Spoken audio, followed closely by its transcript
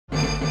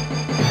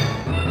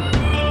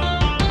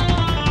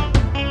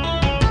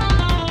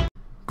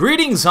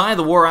Greetings,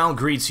 TheWarOwl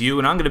greets you,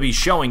 and I'm going to be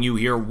showing you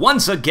here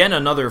once again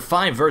another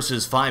 5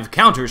 vs 5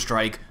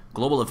 Counter-Strike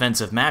global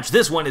offensive match.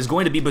 This one is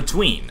going to be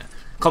between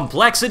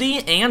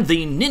compLexity and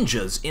the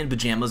Ninjas in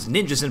Pajamas.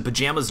 Ninjas in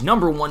Pajamas,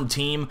 #1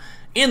 team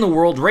in the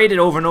world, rated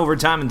over and over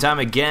time and time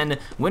again,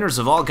 winners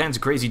of all kinds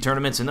of crazy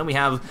tournaments. And then we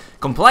have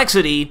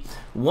compLexity,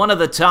 one of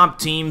the top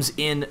teams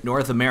in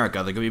North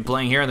America. They're going to be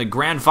playing here in the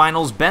Grand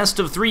Finals, best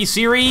of 3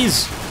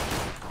 series.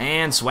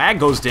 And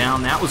Swag goes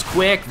down. That was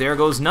quick. There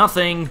goes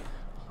nothing.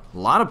 A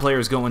lot of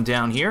players going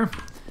down here.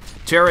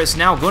 Terrace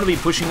now going to be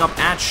pushing up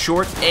at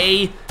short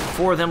A.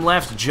 For them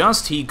left,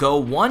 just Hiko.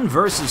 1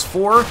 vs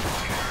 4.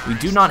 We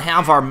do not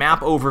have our map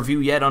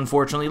overview yet,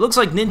 unfortunately. Looks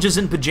like Ninjas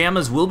in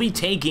Pajamas will be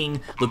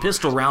taking the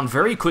pistol round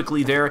very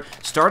quickly there,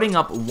 starting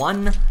up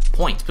 1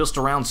 point.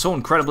 Pistol round so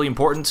incredibly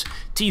important.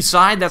 T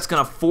side, that's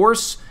going to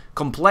force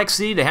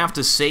compLexity to have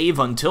to save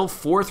until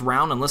 4th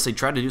round, unless they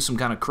try to do some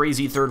kind of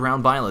crazy 3rd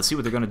round buy. Let's see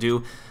what they're going to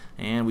do.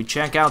 And we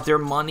check out their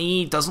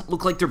money. Doesn't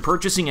look like they're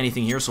purchasing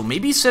anything here, so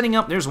maybe setting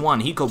up. There's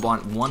one. Hiko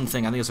bought one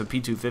thing. I think it's a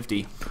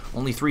P250.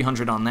 Only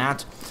 300 on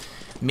that.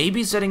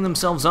 Maybe setting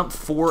themselves up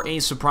for a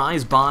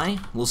surprise buy.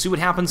 We'll see what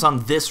happens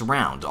on this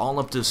round. All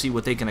up to see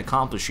what they can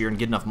accomplish here and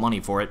get enough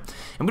money for it.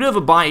 And we do have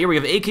a buy here. We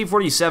have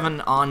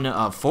AK-47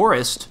 on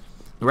Forest.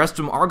 The rest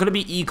of them are going to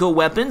be eco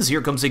weapons.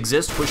 Here comes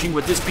Exist pushing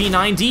with this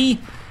P90.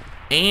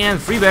 And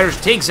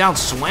Freebatters takes out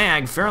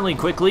Swag fairly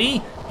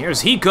quickly.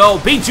 Here's Hiko,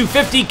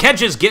 P250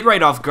 catches, get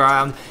right off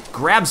ground,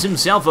 grabs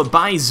himself a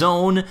buy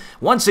zone.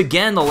 Once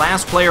again, the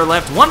last player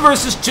left, 1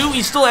 vs 2,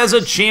 he still has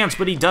a chance,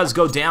 but he does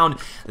go down.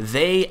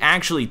 They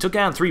actually took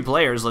out 3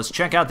 players. Let's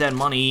check out that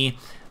money.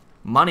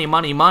 Money,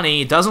 money,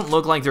 money. It doesn't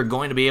look like they're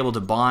going to be able to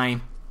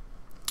buy.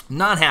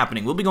 Not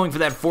happening. We'll be going for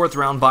that 4th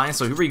round buy,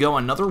 so here we go,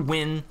 another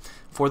win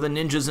for the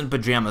Ninjas in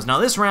Pajamas. Now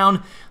this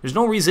round, there's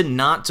no reason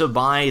not to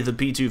buy the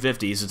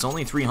P250s. It's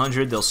only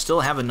 300. They'll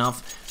still have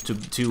enough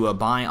to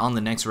buy on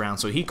the next round.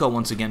 So Hiko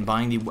once again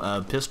buying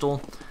the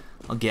pistol.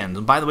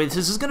 Again, by the way,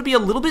 this is going to be a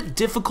little bit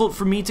difficult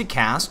for me to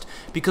cast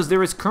because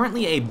there is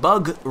currently a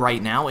bug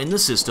right now in the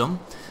system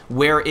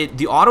where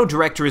the auto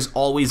director is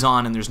always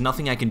on and there's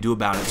nothing I can do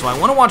about it. So I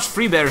want to watch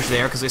Freebatters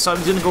there because I saw he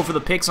was going to go for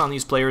the picks on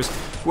these players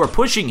who are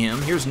pushing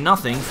him. Here's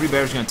nothing.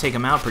 Freebatters going to take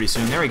him out pretty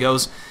soon. There he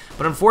goes.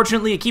 But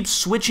unfortunately, it keeps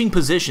switching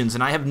positions,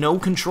 and I have no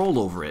control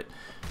over it.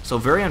 So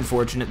very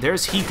unfortunate.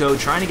 There's Hiko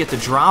trying to get the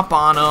drop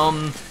on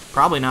him.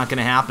 Probably not going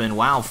to happen.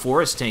 Wow,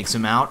 Forrest takes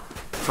him out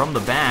from the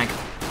back.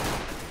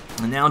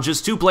 And now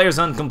just 2 players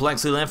on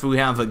compLexity left. We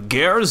have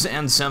Gers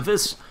and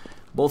Semphis.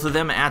 Both of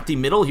them at the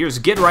middle. Here's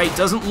Get Right.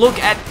 Doesn't look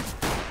at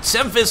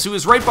Semphis, who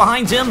is right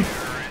behind him.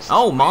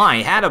 Oh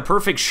my, had a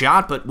perfect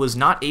shot, but was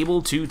not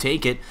able to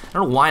take it. I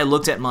don't know why I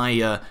looked at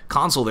my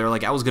console there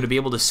like I was going to be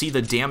able to see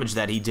the damage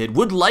that he did.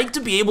 Would like to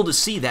be able to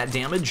see that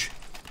damage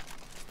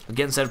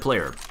against that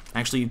player.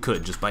 Actually, you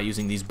could, just by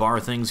using these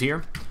bar things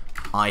here.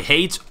 I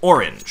hate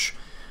orange.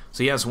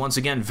 So yes, once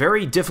again,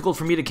 very difficult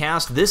for me to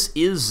cast. This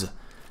is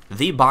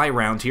the buy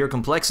round here.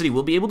 compLexity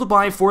will be able to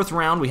buy 4th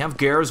round. We have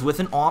Gers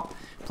with an AWP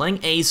playing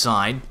A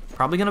side.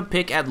 Probably going to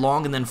pick at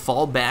long and then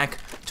fall back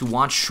to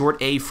watch short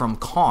A from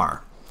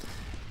Car.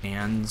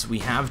 And we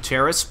have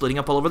Terrace splitting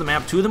up all over the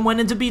map. 2 of them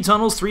went into B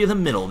tunnels, 3 of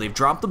them middle. They've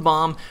dropped the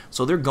bomb,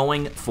 so they're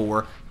going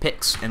for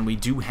picks. And we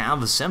do have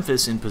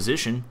Semphis in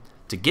position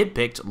to get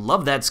picked.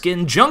 Love that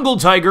skin. Jungle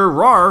Tiger,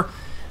 rawr.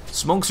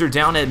 Smokes her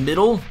down at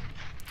middle.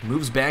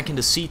 Moves back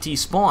into CT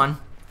spawn.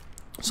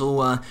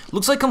 So,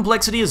 looks like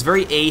compLexity is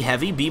very A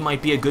heavy. B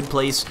might be a good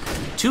place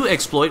to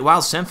exploit.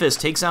 While Semphis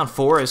takes out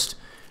Forest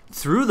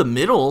through the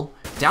middle,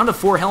 down to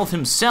 4 health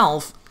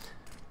himself.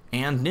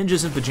 And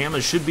Ninjas in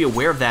Pajamas should be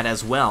aware of that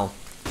as well.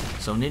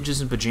 So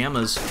Ninjas in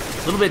Pajamas,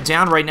 a little bit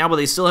down right now, but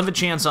they still have a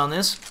chance on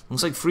this.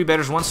 Looks like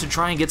Freebatters wants to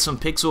try and get some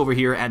picks over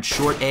here at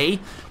short A.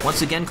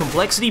 Once again,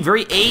 compLexity,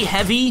 very A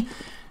heavy.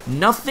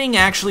 Nothing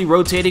actually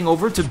rotating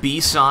over to B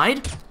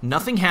side.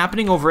 Nothing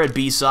happening over at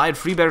B side.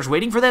 Freebatters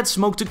waiting for that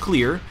smoke to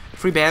clear.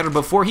 Freebatter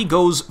before he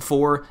goes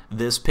for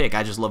this pick.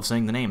 I just love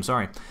saying the name,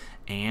 sorry.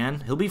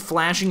 And he'll be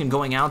flashing and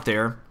going out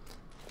there.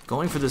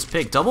 Going for this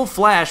pick. Double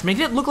flash,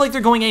 making it look like they're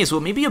going A, so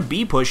it may be a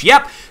B push.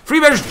 Yep,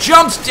 Freebatters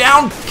jumps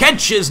down,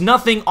 catches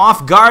nothing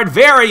off guard.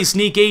 Very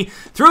sneaky.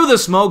 Through the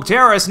smoke,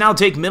 Terrace now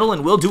take middle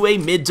and will do a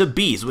mid to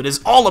B. So it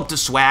is all up to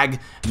Swag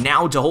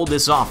now to hold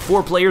this off.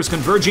 4 players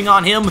converging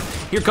on him.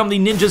 Here come the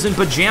Ninjas in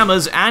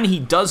Pajamas, and he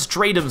does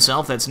trade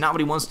himself. That's not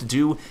what he wants to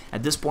do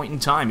at this point in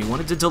time. He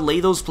wanted to delay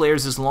those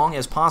players as long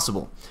as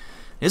possible.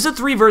 It's a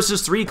 3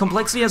 vs 3.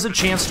 compLexity has a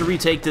chance to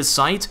retake this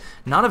site.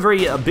 Not a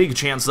very big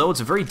chance, though. It's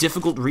a very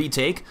difficult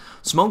retake.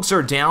 Smokes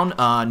are down.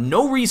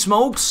 No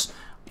re-smokes.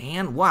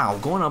 And, wow,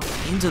 going up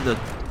into the...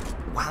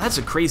 Wow, that's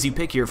a crazy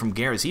pick here from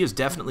Gers. He is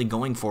definitely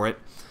going for it.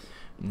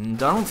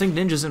 And I don't think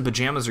Ninjas in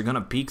Pajamas are going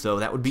to peek, though.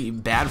 That would be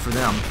bad for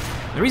them.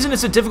 The reason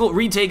it's a difficult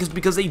retake is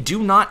because they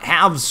do not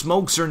have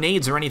smokes or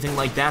nades or anything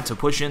like that to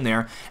push in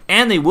there.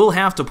 And they will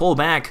have to pull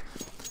back.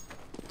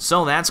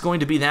 So that's going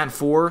to be that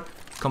for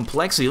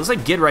compLexity. Looks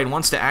like Get Right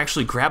wants to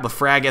actually grab a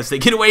frag as they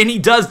get away, and he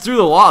does through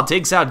the wall.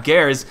 Takes out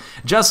Gers.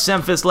 Just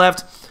Semphis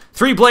left.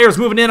 3 players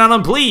moving in on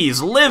him.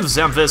 Please, live,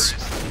 Zemphis.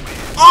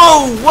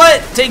 Oh,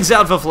 what? Takes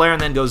out Faflare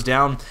and then goes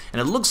down.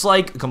 And it looks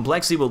like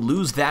compLexity will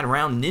lose that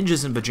round.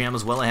 Ninjas in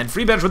Pajamas well ahead.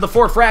 Free bench with the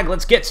 4th frag.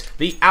 Let's get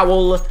the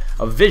Owl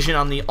of Vision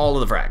on the all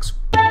of the frags.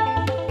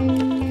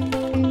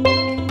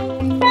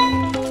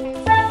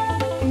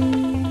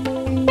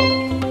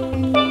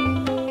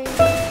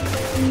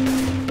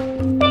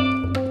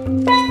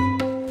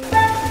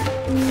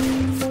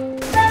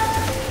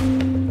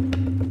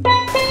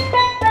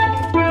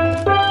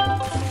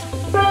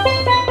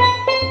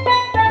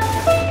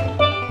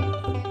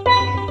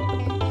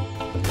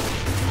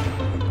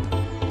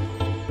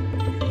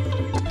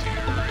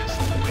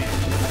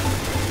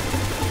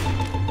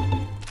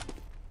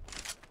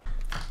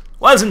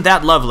 Wasn't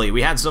that lovely?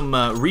 We had some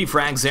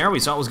refrags there. We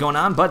saw what was going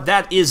on, but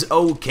that is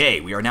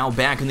okay. We are now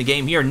back in the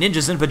game here.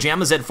 Ninjas in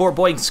Pajamas at 4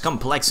 points.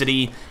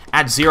 compLexity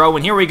at 0.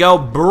 And here we go.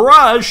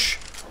 Brush.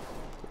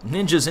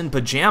 Ninjas in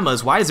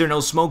Pajamas. Why is there no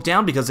smoke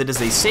down? Because it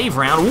is a save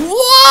round.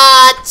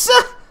 What?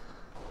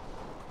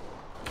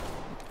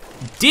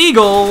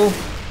 Deagle.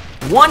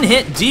 One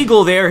hit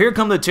Deagle there. Here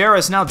come the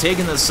terrorists now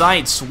taking the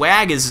site.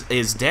 Swag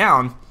is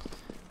down.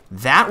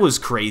 That was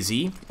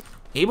crazy.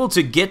 Able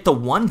to get the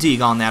 1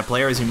 Deagle on that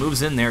player as he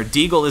moves in there.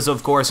 Deagle is,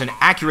 of course, an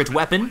accurate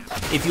weapon.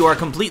 If you are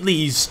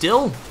completely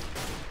still,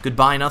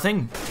 goodbye,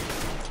 nothing.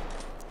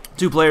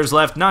 2 players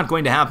left, not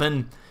going to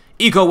happen.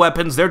 Eco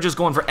weapons, they're just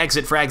going for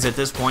exit frags at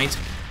this point.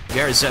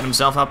 Garrett set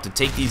himself up to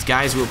take these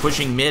guys who are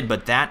pushing mid,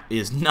 but that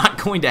is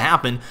not going to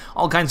happen.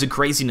 All kinds of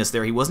craziness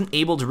there. He wasn't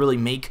able to really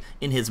make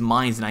in his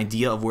mind an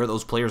idea of where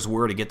those players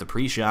were to get the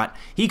pre-shot.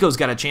 Hiko's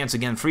got a chance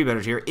again,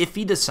 Freebetters here, if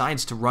he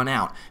decides to run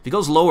out. If he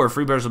goes lower,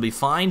 Freebetters will be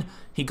fine.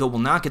 Hiko will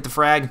not get the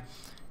frag.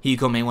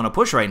 Hiko may want to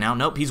push right now.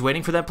 Nope, he's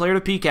waiting for that player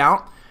to peek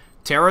out.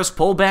 Terrorists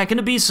pull back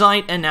into B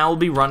site, and now will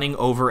be running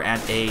over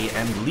at A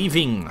and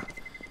leaving.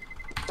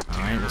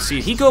 Alright, we'll see.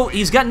 Hiko,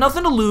 he's got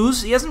nothing to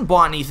lose. He hasn't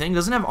bought anything,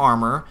 doesn't have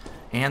armor.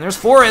 And there's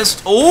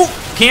Forrest. Oh,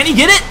 can he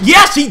get it?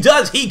 Yes, he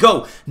does.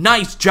 Hiko,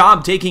 nice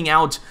job taking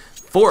out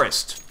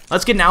Forrest.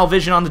 Let's get an Owl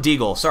Vision on the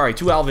Deagle. Sorry,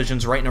 2 Owl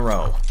Visions right in a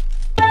row.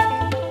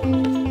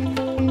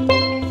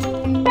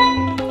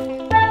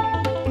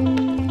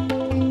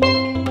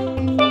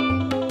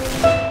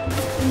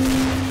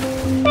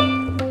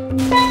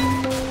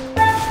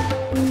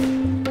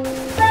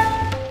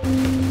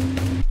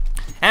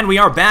 And we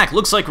are back.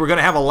 Looks like we're going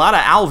to have a lot of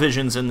Owl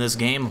Visions in this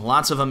game.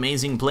 Lots of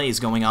amazing plays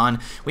going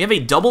on. We have a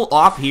double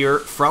op here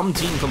from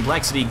Team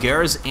compLexity.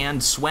 Gers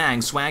and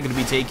Swag. Swag going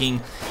to be taking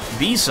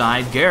B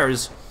side.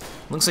 Gers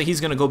looks like he's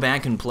going to go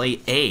back and play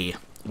A.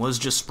 Was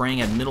just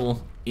spraying at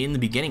middle in the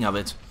beginning of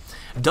it.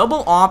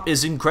 Double op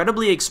is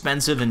incredibly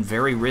expensive and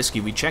very risky.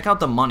 We check out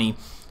the money.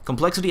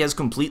 compLexity has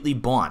completely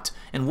bought.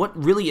 And what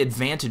really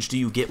advantage do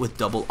you get with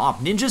double op?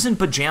 Ninjas in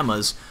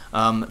Pajamas,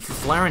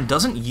 Flaren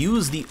doesn't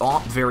use the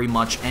op very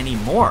much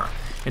anymore.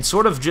 It's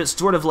sort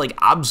of like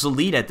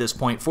obsolete at this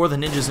point for the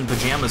Ninjas in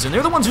Pajamas, and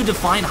they're the ones who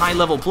define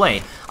high-level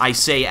play. I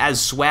say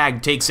as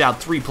Swag takes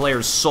out 3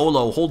 players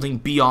solo, holding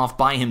B off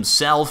by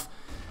himself.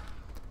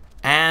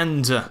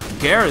 And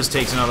Garrus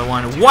takes another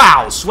one.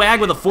 Wow,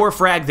 Swag with a 4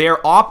 frag there,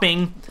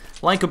 opping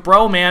like a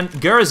pro, man.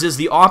 Garrus is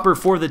the opper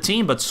for the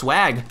team, but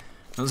Swag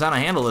knows how to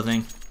handle the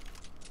thing.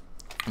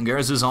 And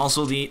Garrus is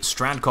also the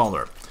strat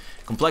caller.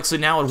 compLexity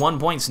now at 1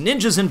 point.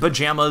 Ninjas in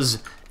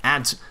Pajamas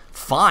at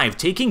 5,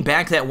 taking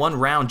back that 1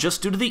 round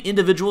just due to the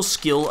individual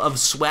skill of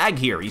Swag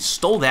here. He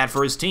stole that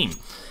for his team.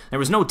 There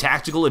was no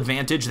tactical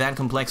advantage that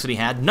compLexity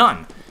had.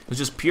 None. It was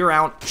just pure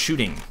out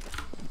shooting.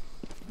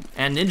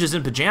 And Ninjas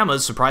in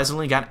Pajamas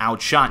surprisingly got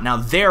outshot. Now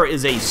there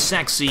is a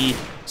sexy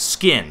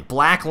skin.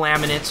 Black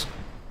laminate,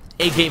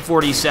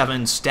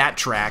 AK-47, stat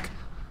track.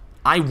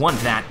 I want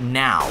that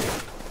now.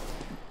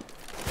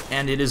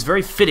 And it is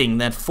very fitting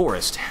that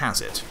Forrest has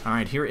it.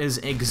 Alright, here is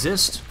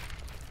Exist.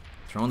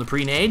 Throwing the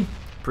pre-nade.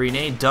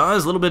 Pre-nade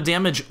does a little bit of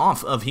damage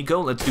off of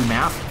Hiko. Let's do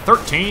math.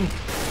 13.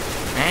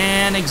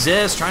 And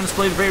Exist, trying to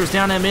split the Raiders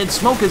down at mid.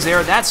 Smoke is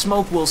there. That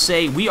smoke will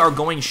say we are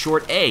going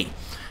short A.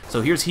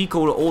 So here's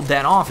Hiko to hold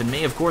that off and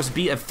may, of course,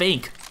 be a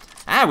fake.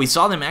 We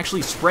saw them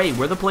actually spray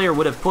where the player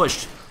would have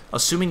pushed,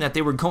 assuming that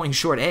they were going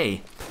short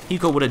A.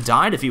 Hiko would have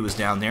died if he was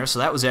down there, so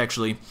that was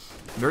actually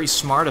very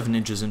smart of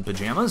Ninjas in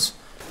Pajamas.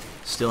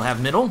 Still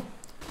have middle.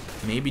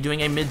 Maybe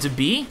doing a mid to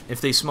B. If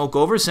they smoke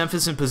over,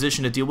 Semphis in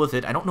position to deal with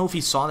it. I don't know if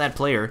he saw that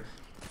player.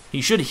 He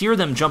should hear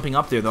them jumping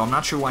up there, though. I'm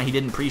not sure why he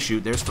didn't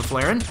pre-shoot. There's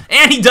Faflaren.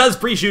 And he does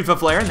pre-shoot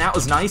Faflaren. That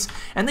was nice.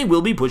 And they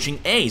will be pushing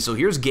A. So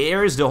here's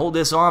Gayers to hold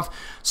this off.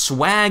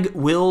 Swag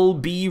will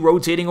be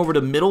rotating over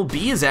to middle.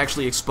 B is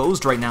actually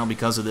exposed right now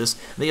because of this.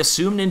 They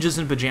assume Ninjas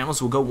in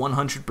Pajamas will go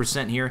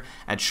 100% here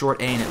at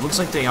short A. And it looks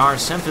like they are.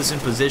 Semphis in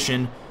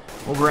position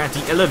over at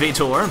the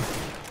elevator.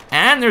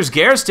 And there's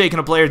Gayers taking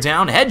a player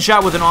down.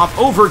 Headshot with an off.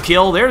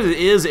 Overkill. There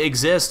is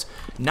Exist.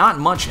 Not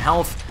much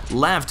health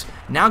left.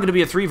 Now going to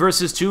be a 3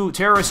 versus 2.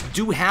 Terrorists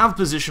do have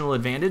positional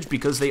advantage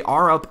because they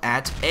are up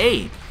at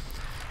A.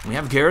 We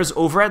have Garrus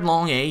over at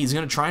long A. He's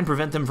going to try and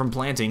prevent them from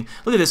planting.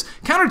 Look at this.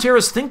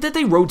 Counter-terrorists think that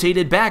they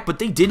rotated back, but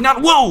they did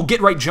not. Whoa!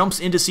 Get right jumps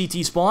into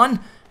CT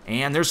spawn.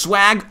 And there's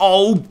Swag.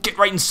 Oh, get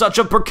right in such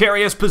a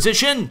precarious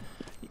position.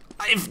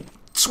 If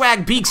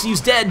Swag peeks,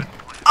 he's dead.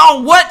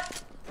 Oh,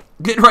 what?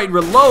 Get right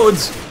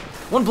reloads.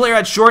 One player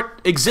at short.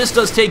 Exist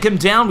does take him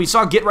down. We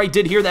saw Get Right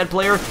did hear that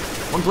player.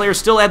 One player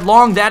still at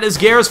long. That is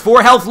Gares.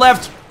 4 health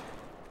left.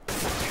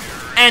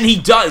 And he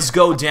does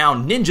go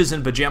down. Ninjas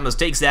in Pajamas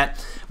takes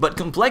that. But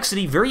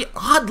compLexity very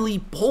oddly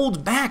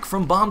pulled back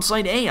from bomb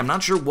site A. I'm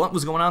not sure what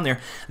was going on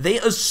there. They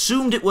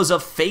assumed it was a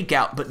fake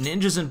out, but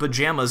Ninjas in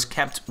Pajamas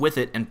kept with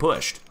it and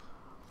pushed.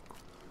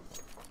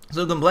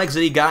 So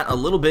compLexity got a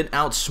little bit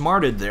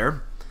outsmarted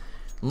there.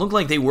 Looked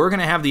like they were going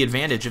to have the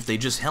advantage if they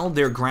just held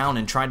their ground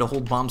and tried to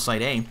hold bomb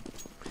site A.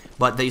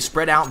 But they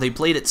spread out, they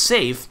played it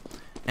safe,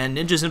 and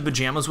Ninjas in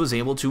Pajamas was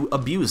able to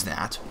abuse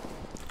that.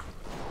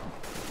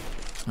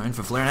 Alright,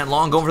 for Flare Net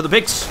Long going for the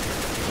picks.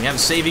 We have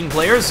saving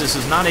players. This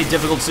is not a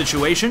difficult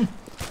situation.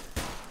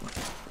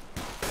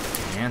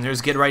 And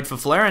there's Get Right for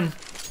Flare. And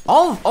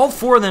all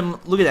 4 of them,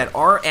 look at that,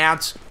 are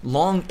at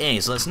long A.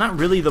 So that's not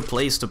really the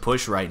place to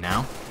push right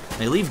now.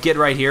 They leave Get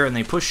Right here and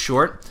they push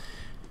short.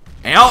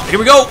 And oh, here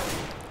we go.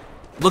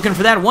 Looking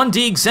for that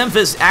 1D.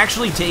 Xemphis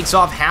actually takes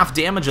off half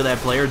damage of that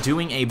player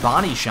doing a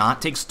body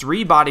shot. Takes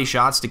 3 body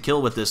shots to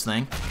kill with this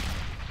thing.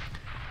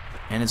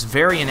 And it's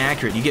very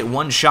inaccurate. You get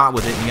 1 shot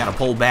with it and you gotta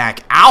pull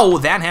back. Ow,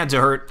 that had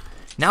to hurt.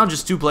 Now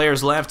just 2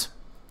 players left.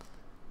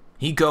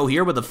 Hiko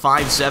here with a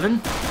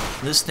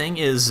 5.7. This thing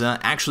is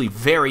actually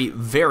very,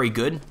 very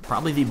good.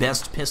 Probably the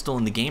best pistol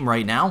in the game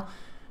right now.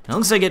 And it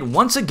looks like it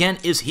once again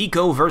is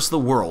Hiko versus the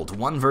world.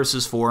 1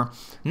 versus 4.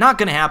 Not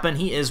gonna happen.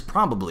 He is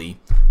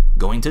probably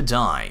going to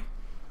die.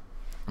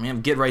 I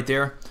mean, Get Right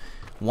there.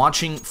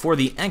 Watching for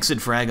the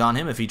exit frag on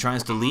him if he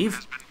tries to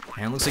leave.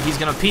 And it looks like he's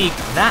going to peek.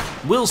 That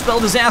will spell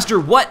disaster.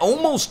 What?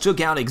 Almost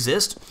took out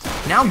Exist.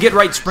 Now Get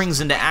Right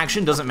springs into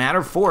action. Doesn't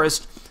matter.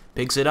 Forrest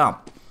picks it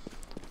up.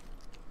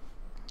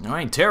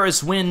 Alright,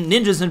 terrorists win.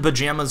 Ninjas in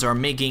Pajamas are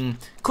making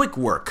quick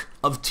work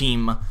of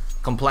Team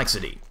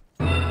compLexity.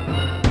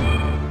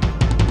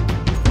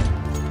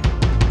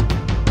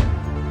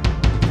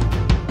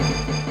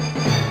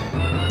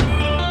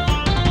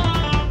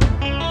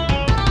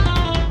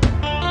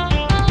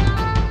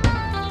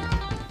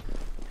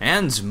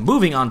 And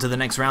moving on to the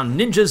next round,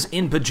 Ninjas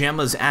in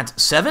Pajamas at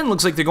 7.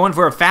 Looks like they're going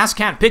for a fast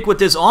cat pick with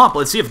this op.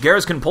 Let's see if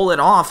Gares can pull it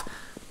off.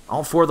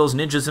 All 4 of those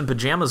Ninjas in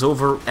Pajamas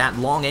over at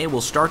long A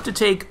will start to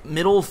take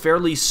middle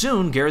fairly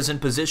soon. Gares in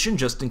position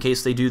just in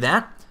case they do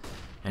that.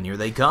 And here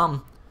they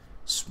come.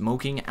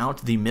 Smoking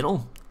out the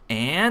middle.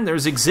 And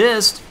there's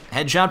Exist.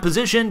 Headshot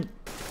position.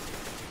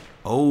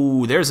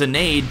 Oh, there's a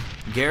nade.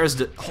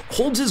 Gares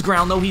holds his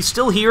ground though. He's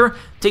still here.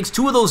 Takes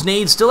 2 of those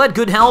nades. Still at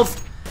good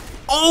health.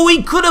 Oh,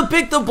 he could have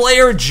picked the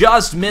player,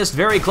 just missed,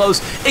 very close.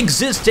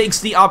 Exist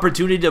takes the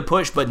opportunity to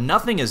push, but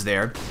nothing is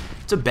there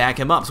to back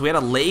him up. So we had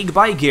a leg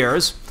by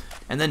Gares,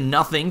 and then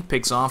nothing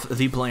picks off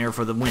the player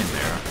for the win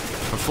there.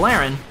 For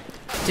Flaren,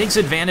 takes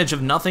advantage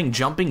of nothing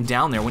jumping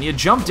down there. When you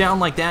jump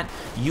down like that,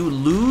 you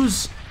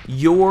lose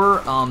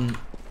your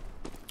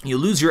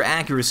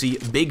accuracy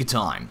big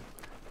time.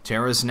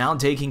 Terrace now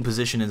taking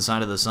position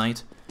inside of the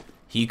site.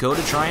 Hiko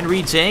to try and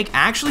retake,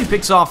 actually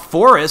picks off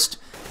Forrest.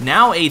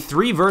 Now a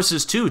 3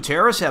 versus 2.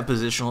 Terrorists have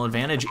positional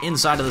advantage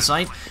inside of the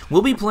site.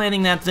 We'll be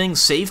planting that thing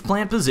safe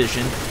plant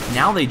position.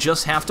 Now they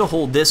just have to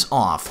hold this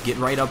off. Get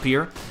Right up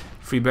here.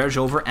 Freeberge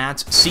over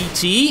at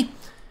CT.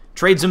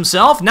 Trades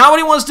himself. Now what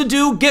he wants to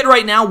do, Get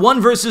Right now.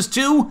 1 versus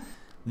 2.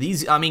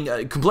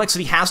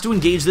 compLexity has to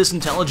engage this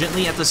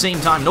intelligently at the same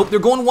time. Nope, they're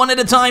going 1 at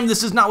a time.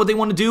 This is not what they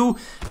want to do.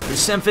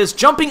 There's Xemphis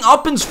jumping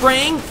up and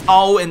spraying.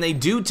 Oh, and they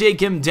do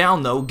take him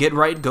down though. Get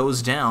Right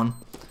goes down.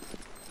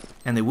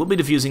 And they will be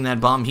defusing that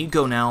bomb.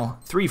 Hiko now,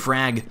 3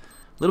 frag. A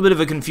little bit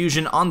of a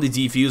confusion on the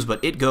defuse, but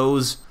it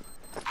goes.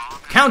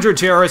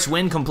 Counter-terrorists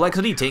win.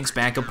 compLexity takes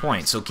back a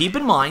point. So keep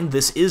in mind,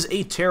 this is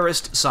a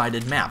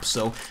terrorist-sided map,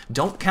 so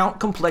don't count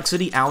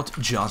compLexity out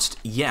just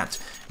yet.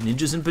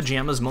 Ninjas in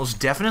Pajamas most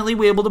definitely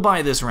will be able to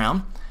buy this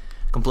round.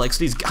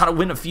 compLexity's got to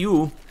win a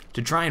few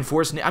to try and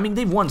force. I mean,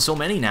 they've won so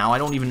many now, I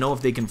don't even know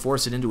if they can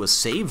force it into a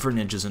save for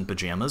Ninjas in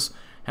Pajamas.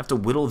 Have to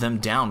whittle them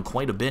down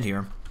quite a bit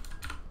here.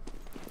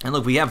 And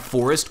look, we have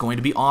Forrest going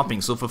to be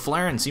opping, so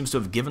Flaren seems to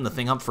have given the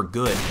thing up for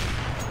good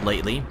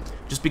lately,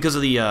 just because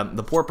of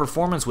the poor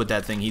performance with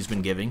that thing he's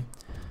been giving.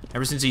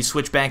 Ever since he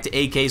switched back to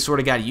AK, sort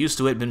of got used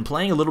to it, been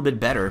playing a little bit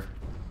better.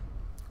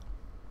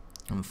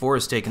 And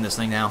Forrest taking this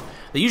thing now.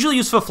 They usually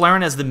use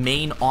Flaren as the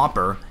main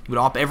opper. He would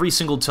op every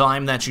single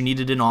time that you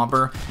needed an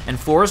opper, and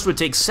Forrest would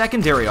take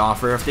secondary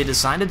offer if they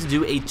decided to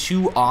do a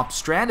 2-op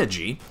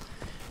strategy.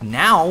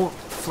 Now,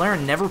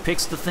 Flaren never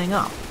picks the thing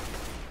up.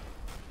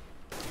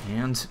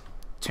 And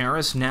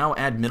Terrace now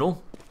at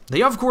middle.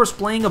 They are, of course,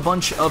 playing a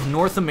bunch of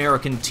North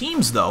American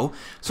teams, though,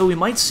 so we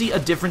might see a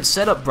different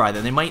setup by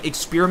them. They might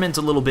experiment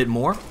a little bit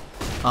more,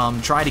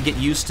 try to get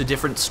used to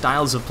different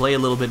styles of play a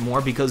little bit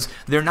more, because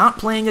they're not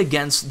playing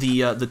against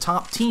the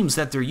top teams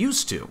that they're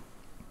used to.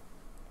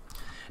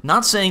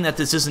 Not saying that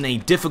this isn't a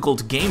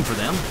difficult game for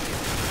them.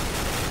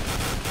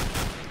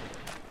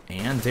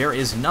 And there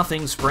is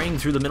nothing spraying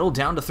through the middle,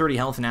 down to 30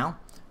 health now.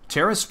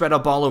 Terrace spread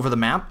up all over the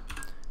map.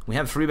 We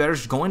have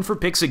FreeBetters going for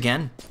picks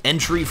again.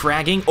 Entry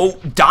fragging. Oh,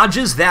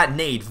 dodges that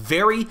nade.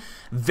 Very,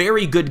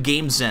 very good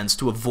game sense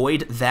to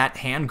avoid that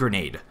hand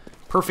grenade.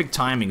 Perfect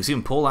timing. You see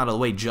him pull out of the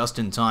way just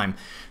in time.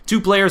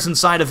 2 players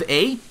inside of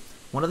A.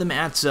 One of them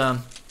at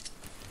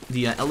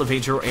the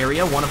elevator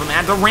area. One of them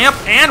at the ramp.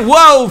 And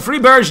whoa!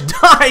 FreeBetters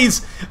dies!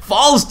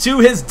 Falls to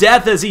his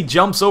death as he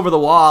jumps over the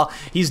wall.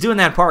 He's doing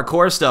that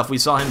parkour stuff we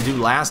saw him do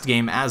last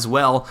game as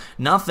well.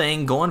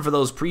 Nothing. Going for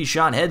those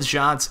pre-shot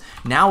headshots.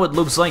 Now it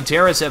looks like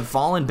Terrace have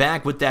fallen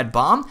back with that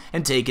bomb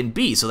and taken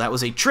B. So that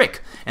was a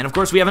trick. And of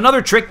course we have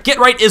another trick. Get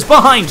Right is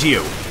behind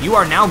you. You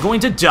are now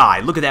going to die.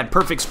 Look at that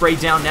perfect spray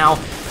down now.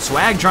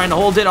 Swag trying to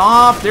hold it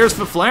off. There's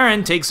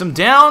Faflaren. Takes him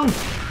down.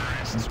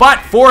 But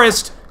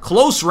Forrest,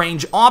 close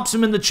range, ops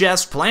him in the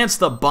chest, plants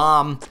the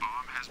bomb.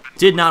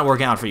 Did not work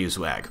out for you,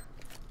 Swag.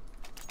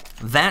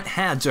 That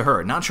had to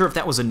hurt. Not sure if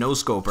that was a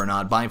no-scope or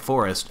not by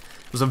Forrest.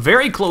 It was a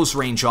very close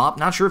range op.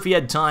 Not sure if he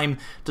had time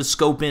to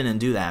scope in and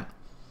do that.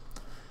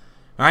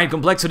 Alright,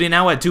 compLexity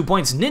now at 2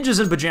 points.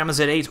 Ninjas in Pajamas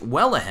at 8,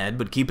 well ahead,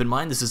 but keep in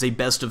mind this is a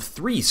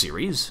best-of-3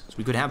 series. So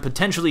we could have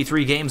potentially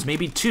 3 games,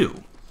 maybe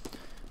 2.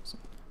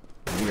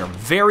 We are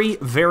very,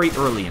 very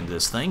early in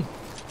this thing.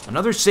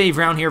 Another save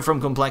round here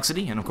from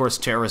compLexity, and of course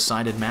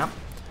terrace-sided map.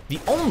 The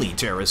only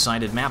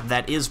terrace-sided map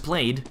that is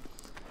played.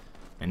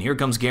 And here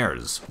comes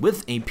Gers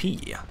with a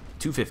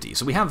P250.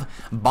 So we have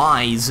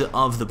buys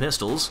of the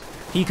pistols.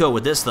 Hiko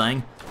with this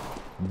thing.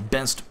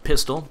 Best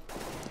pistol.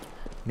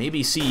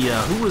 Maybe see,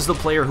 who was the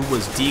player who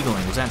was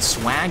deagling? Was that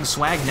Swag?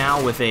 Swag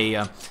now with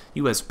a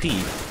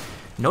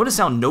USP. Notice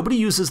how nobody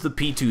uses the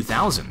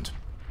P2000.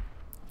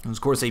 It was,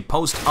 of course, a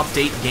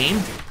post-update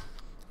game.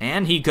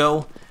 And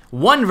Hiko,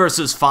 1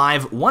 versus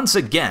 5 once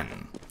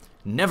again.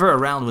 Never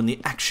around when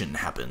the action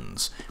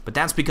happens. But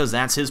that's because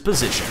that's his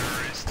position.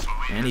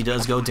 And he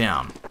does go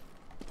down.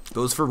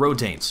 Goes for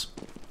rotates.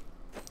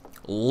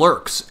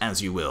 Lurks,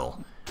 as you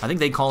will. I think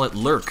they call it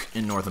lurk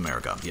in North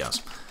America,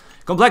 yes.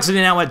 compLexity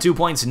now at 2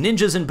 points.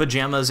 Ninjas in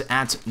Pajamas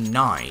at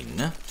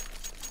 9.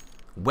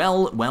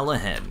 Well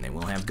ahead. They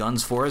will have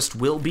guns. Forrest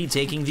will be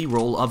taking the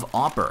role of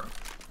Opper.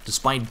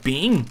 Despite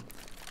being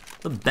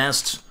the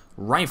best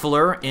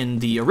rifler in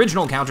the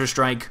original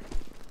Counter-Strike,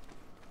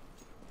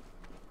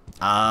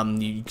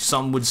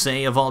 some would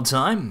say of all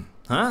time,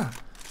 huh?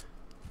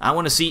 I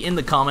want to see in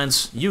the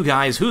comments, you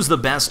guys, who's the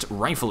best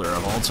rifler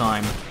of all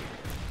time?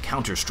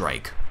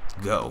 Counter-Strike.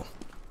 Go.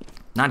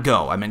 Not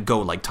go, I meant go,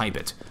 like type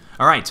it.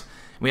 Alright,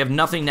 we have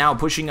nothing now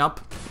pushing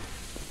up.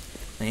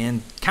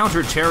 And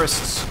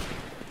counter-terrorists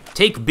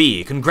take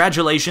B.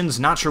 Congratulations,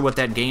 not sure what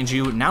that gains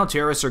you. Now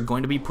terrorists are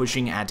going to be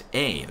pushing at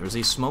A. There's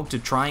a smoke to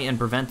try and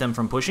prevent them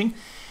from pushing.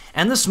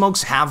 And the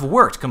smokes have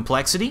worked.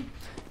 compLexity,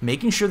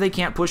 making sure they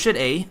can't push at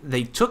A.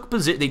 They took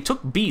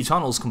B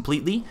tunnels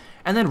completely,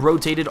 and then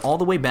rotated all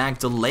the way back,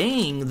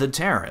 delaying the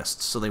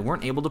terrorists, so they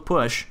weren't able to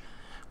push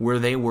where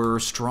they were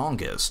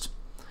strongest.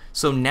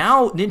 So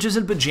now Ninjas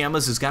in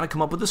Pajamas has got to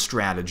come up with a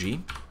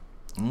strategy.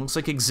 It looks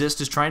like Exist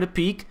is trying to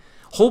peek.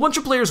 Whole bunch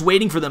of players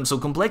waiting for them, so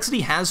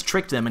compLexity has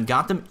tricked them and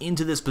got them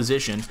into this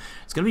position.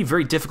 It's going to be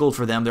very difficult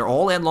for them. They're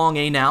all at long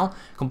A now.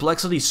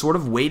 compLexity sort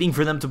of waiting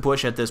for them to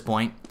push at this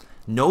point.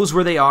 Knows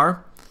where they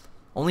are.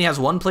 Only has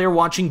 1 player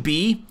watching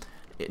B.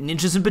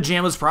 Ninjas in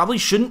Pajamas probably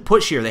shouldn't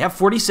push here. They have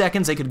 40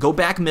 seconds. They could go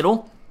back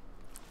middle.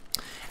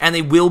 And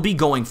they will be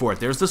going for it.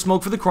 There's the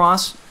smoke for the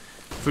cross.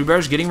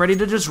 FreeBetters getting ready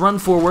to just run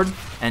forward.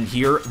 And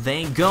here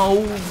they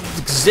go.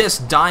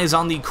 Exist dies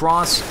on the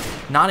cross.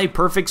 Not a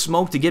perfect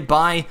smoke to get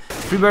by.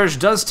 FreeBetters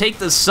does take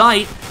the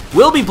site.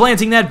 Will be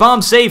planting that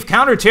bomb safe.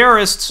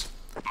 Counter-terrorists.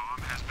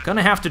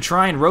 Gonna have to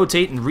try and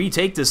rotate and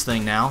retake this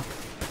thing now.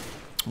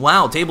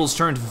 Wow, tables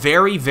turned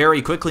very, very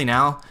quickly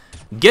now.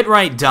 Get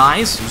Right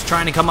dies. He's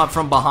trying to come up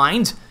from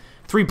behind.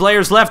 3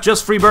 players left,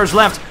 just FreeBetters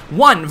left.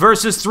 1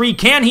 versus 3.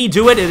 Can he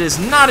do it? It is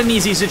not an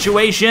easy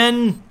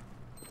situation.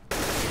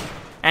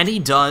 And he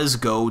does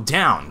go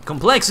down.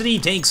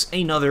 compLexity takes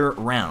another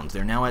round.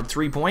 They're now at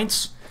 3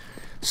 points.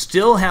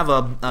 Still have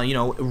a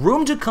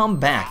room to come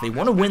back. They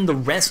want to win the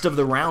rest of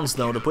the rounds,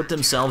 though, to put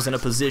themselves in a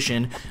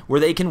position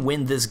where they can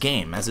win this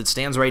game. As it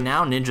stands right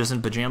now, Ninjas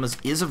in Pajamas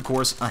is, of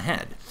course,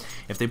 ahead.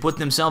 If they put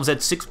themselves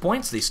at 6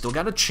 points, they still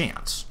got a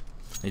chance.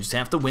 They just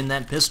have to win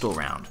that pistol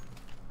round.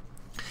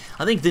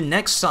 I think the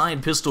next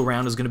side pistol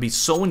round is going to be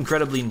so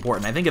incredibly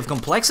important. I think if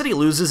compLexity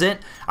loses it,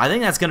 I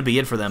think that's going to be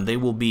it for them. They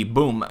will be,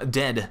 boom,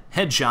 dead,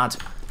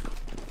 headshot,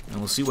 and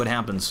we'll see what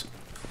happens.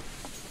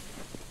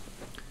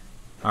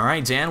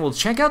 Alright, Dan, we'll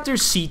check out their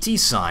CT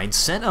side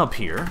set up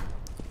here.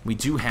 We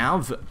do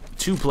have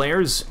 2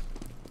 players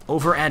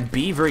over at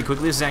B very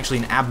quickly. This is actually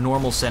an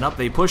abnormal setup.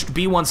 They pushed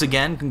B once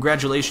again.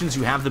 Congratulations,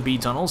 you have the B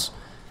tunnels.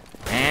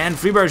 And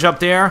FreeBetters up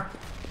there.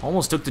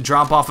 Almost took the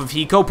drop off of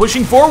Hiko.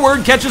 Pushing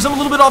forward, catches him a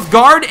little bit off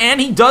guard, and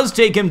he does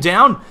take him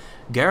down.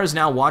 Gara's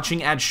now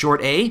watching at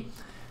short A.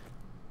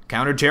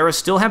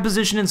 Counter-terrorists still have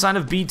position inside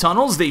of B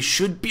tunnels. They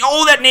should be...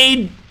 Oh, that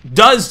nade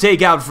does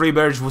take out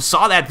FreeBetters. We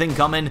saw that thing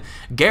coming.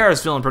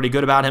 Gara's feeling pretty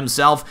good about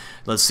himself.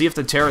 Let's see if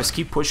the terrorists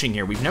keep pushing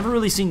here. We've never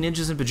really seen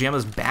Ninjas in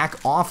Pajamas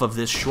back off of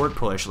this short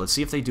push. Let's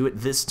see if they do it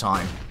this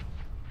time.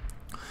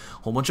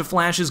 Whole bunch of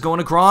flashes going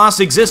across.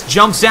 Exist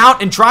jumps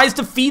out and tries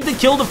to feed the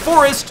kill to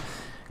Forrest.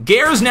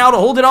 Gares now to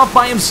hold it off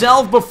by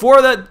himself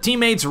before the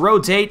teammates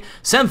rotate.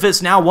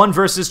 Semphis now 1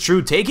 versus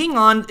True, taking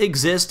on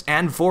Exist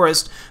and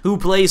Forrest, who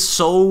play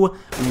so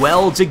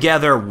well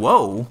together.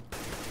 Whoa.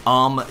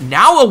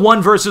 Now a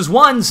 1 versus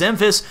 1.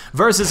 Semphis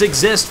versus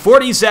Exist.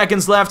 40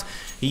 seconds left.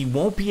 He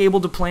won't be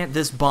able to plant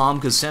this bomb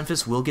because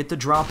Semphis will get the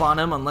drop on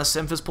him unless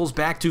Semphis pulls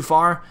back too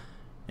far.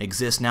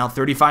 Exist now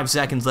 35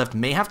 seconds left.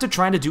 May have to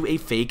try to do a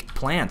fake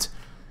plant.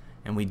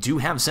 And we do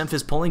have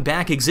Semphis pulling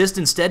back. Exist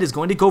instead is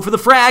going to go for the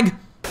frag.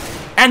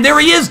 And there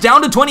he is,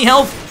 down to 20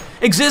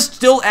 health. Exist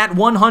still at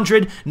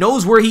 100,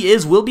 knows where he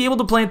is, will be able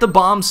to plant the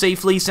bomb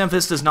safely.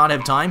 Semphis does not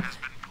have time.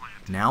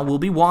 Now will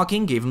be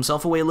walking, gave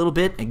himself away a little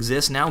bit.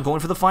 Exist now going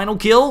for the final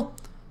kill.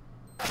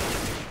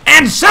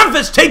 And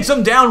Semphis takes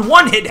him down,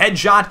 1-hit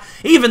headshot,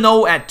 even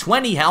though at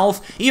 20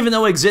 health, even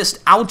though Exist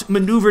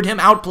outmaneuvered him,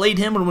 outplayed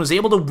him, and was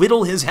able to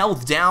whittle his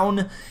health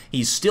down,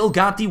 he's still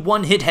got the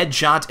 1-hit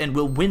headshot and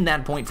will win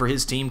that point for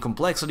his team.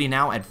 compLexity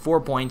now at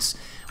 4 points,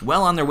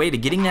 well on their way to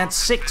getting that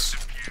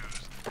 6.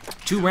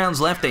 2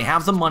 rounds left, they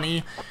have the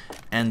money,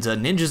 and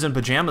Ninjas in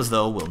Pajamas,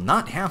 though, will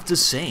not have to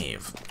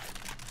save.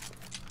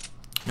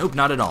 Nope,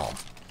 not at all.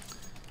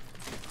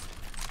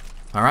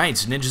 Alright,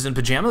 Ninjas in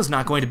Pajamas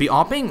not going to be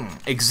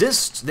opping.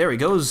 Exist, there he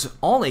goes,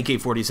 all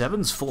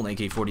AK-47s, full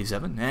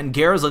AK-47, and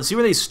Gares, let's see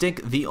where they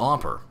stick the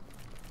opper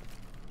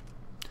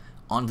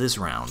on this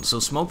round. So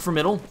smoke for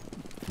middle,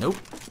 nope,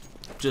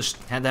 just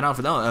had that out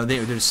for them.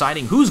 They're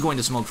deciding who's going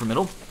to smoke for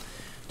middle.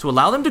 To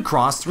allow them to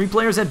cross, 3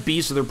 players at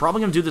B, so they're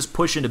probably going to do this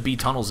push into B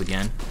tunnels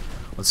again.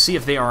 Let's see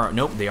if they are...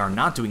 Nope, they are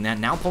not doing that.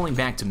 Now pulling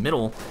back to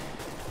middle,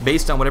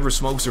 based on whatever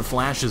smokes or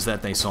flashes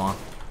that they saw.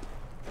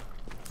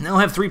 Now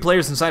have 3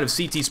 players inside of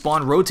CT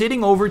spawn,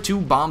 rotating over to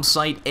bomb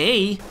site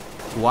A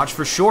to watch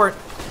for short.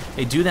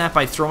 They do that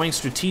by throwing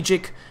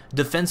strategic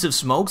defensive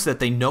smokes that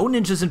they know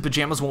Ninjas in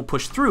Pajamas won't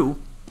push through,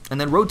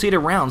 and then rotate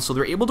around so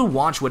they're able to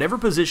watch whatever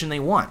position they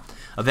want.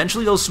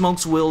 Eventually those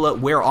smokes will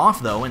wear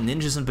off though, and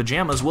Ninjas in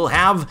Pajamas will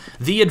have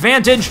the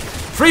advantage.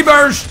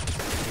 Freeburge!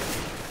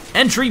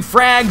 Entry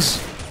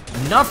frags.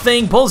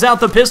 Nothing. Pulls out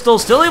the pistol.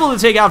 Still able to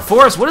take out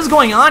Forrest. What is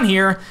going on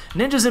here?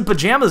 Ninjas in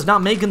Pajamas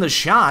not making the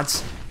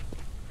shots.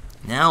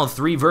 Now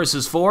 3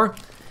 versus 4.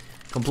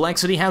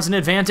 compLexity has an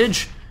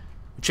advantage.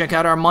 Check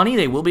out our money.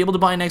 They will be able to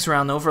buy next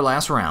round though for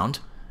last round.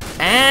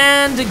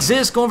 And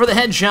Exist going for the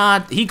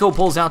headshot. Hiko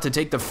pulls out to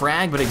take the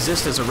frag, but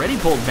Exist has already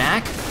pulled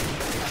back.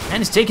 And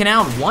he's taken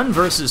out 1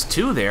 versus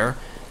 2 there.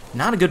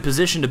 Not a good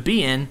position to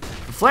be in.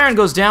 Flaren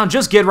goes down,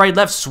 just get right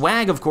left.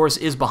 Swag, of course,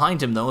 is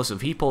behind him, though, so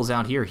if he pulls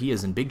out here, he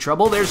is in big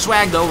trouble. There's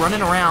Swag, though,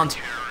 running around.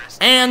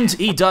 And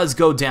he does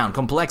go down.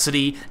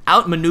 compLexity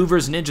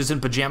outmaneuvers Ninjas in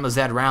Pajamas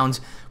that round.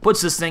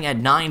 Puts this thing at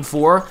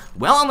 9-4.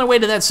 Well on their way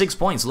to that 6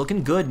 points.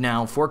 Looking good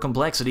now for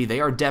compLexity. They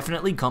are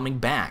definitely coming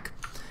back.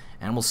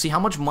 And we'll see how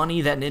much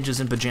money that Ninjas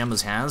in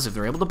Pajamas has. If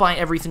they're able to buy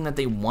everything that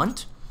they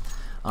want.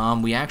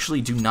 We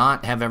actually do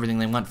not have everything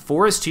they want.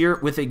 Forrest here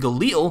with a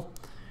Galil.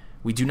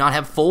 We do not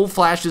have full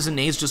flashes and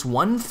nades, just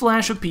 1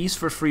 flash apiece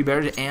for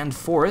Freebird and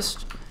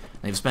Forrest.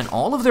 They've spent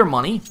all of their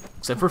money,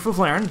 except for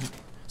Flaren.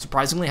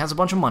 Surprisingly has a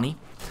bunch of money.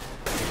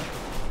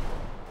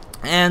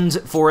 And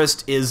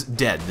Forrest is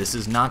dead. This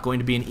is not going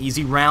to be an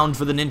easy round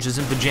for the Ninjas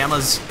in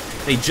Pajamas.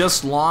 They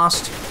just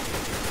lost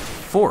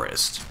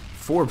Forrest.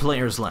 4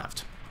 players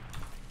left.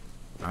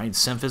 Alright,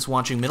 Semphis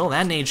watching middle.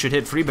 That nade should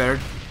hit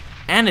Freebird.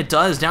 And it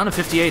does, down to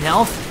 58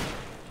 health.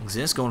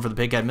 Exist going for the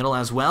pick at middle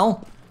as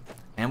well.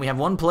 And we have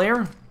 1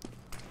 player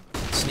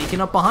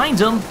sneaking up behind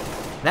him.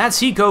 That's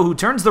Hiko, who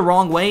turns the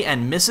wrong way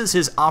and misses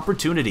his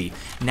opportunity.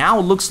 Now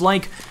looks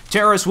like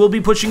Terrace will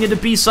be pushing into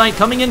B site,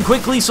 coming in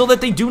quickly so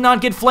that they do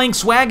not get flanked.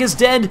 Swag is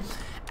dead.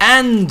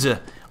 And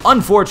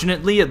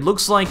unfortunately, it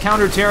looks like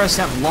Counter Terrace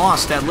have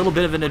lost that little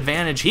bit of an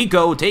advantage.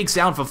 Hiko takes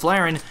down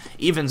Flaren,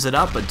 evens it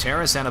up, but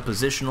Terrace at a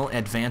positional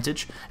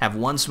advantage. Have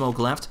 1 smoke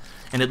left.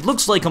 And it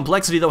looks like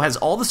compLexity, though, has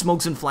all the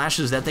smokes and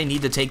flashes that they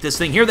need to take this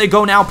thing. Here they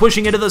go now,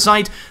 pushing into the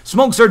site.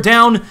 Smokes are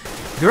down.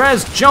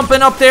 Graz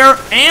jumping up there,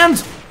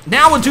 and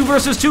now a 2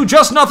 versus 2,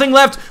 just nothing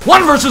left.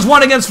 1 versus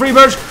 1 against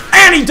Freebird,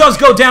 and he does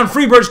go down.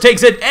 Freebird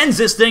takes it, ends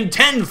this thing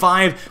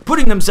 10-5,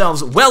 putting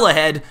themselves well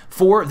ahead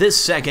for this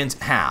second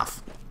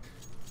half.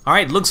 All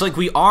right, looks like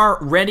we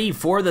are ready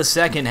for the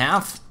second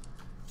half.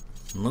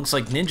 Looks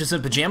like Ninjas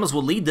in Pajamas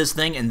will lead this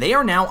thing, and they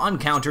are now on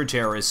Counter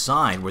Terrorist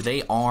side, where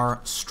they are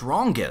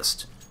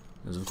strongest.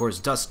 There's, of course,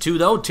 Dust 2,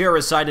 though.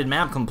 Terrorist-sided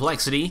map.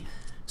 compLexity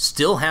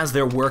still has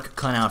their work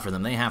cut out for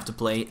them. They have to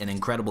play an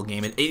incredible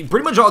game. It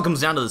pretty much all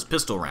comes down to this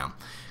pistol round,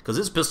 because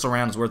this pistol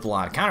round is worth a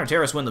lot. Counter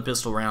Terrorists win the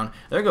pistol round.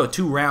 There go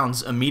 2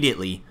 rounds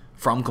immediately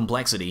from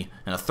compLexity,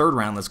 and a 3rd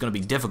round that's going to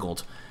be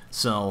difficult.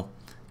 So,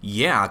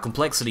 yeah,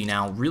 compLexity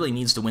now really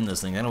needs to win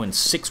this thing. They don't win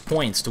 6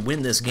 points to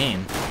win this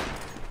game.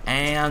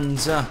 And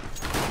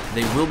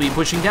they will be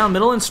pushing down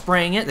middle and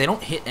spraying it. They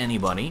don't hit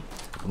anybody.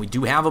 And we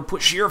do have a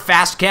push here.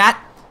 Fast Cat.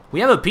 We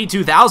have a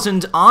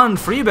P2000 on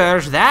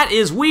Freebird. That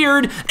is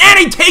weird. And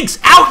he takes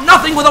out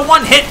nothing with a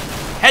 1-hit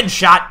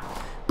headshot.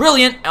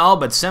 Brilliant. Oh,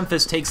 but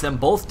Semphis takes them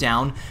both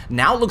down.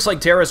 Now it looks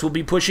like Terrace will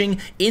be pushing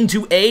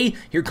into A.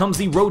 Here comes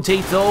the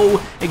rotate,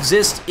 though.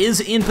 Exist is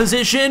in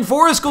position.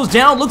 Forrest goes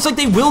down. Looks like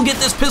they will get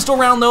this pistol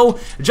round, though.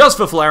 Just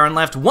Faflaren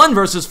left. 1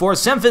 versus 4.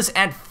 Semphis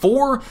at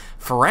 4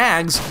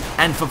 frags.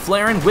 And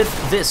Faflaren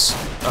with this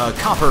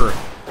copper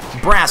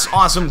brass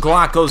awesome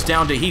Glock goes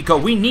down to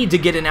Hiko. We need to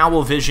get an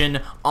owl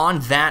vision on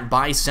that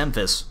by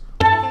Semphis.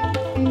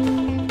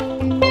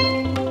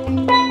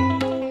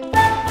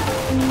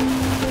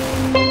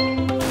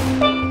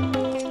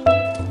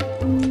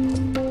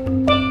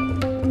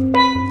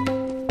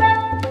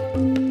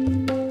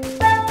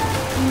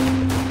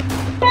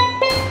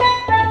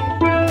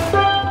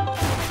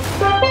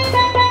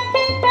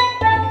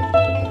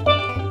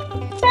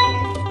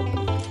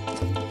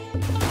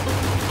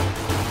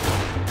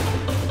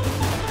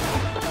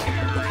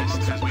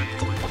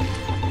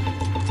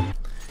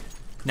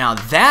 Now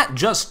that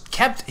just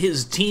kept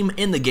his team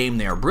in the game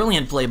there.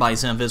 Brilliant play by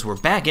Semphis. We're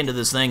back into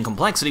this thing.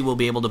 compLexity will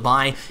be able to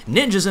buy.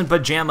 Ninjas in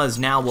Pajamas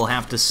now will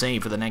have to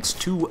save for the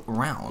next 2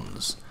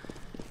 rounds.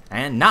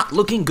 And not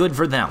looking good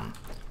for them.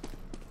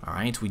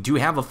 Alright, we do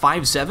have a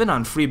 5-7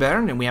 on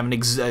Freebairn, and we have an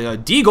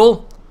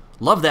Deagle.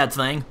 Love that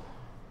thing.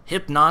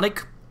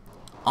 Hypnotic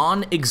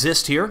on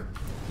Exist here.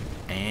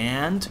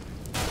 And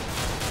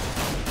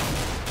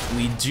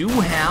we do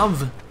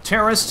have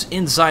Terrace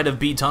inside of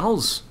B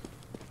tunnels.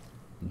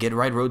 Get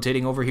right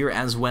rotating over here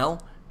as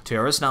well.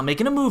 Terrace not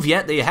making a move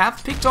yet. They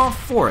have picked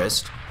off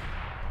Forest.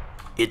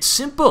 It's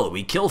simple.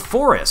 We kill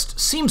Forest.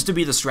 Seems to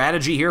be the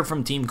strategy here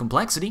from Team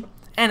compLexity,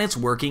 and it's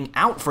working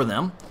out for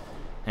them.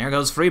 There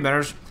goes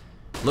Freebearers.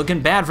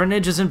 Looking bad for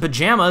Ninjas in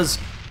Pajamas.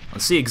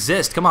 Let's see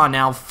Exist. Come on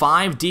now.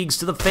 5 Deags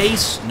to the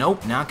face.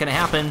 Nope, not going to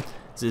happen.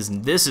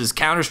 This is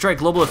Counter-Strike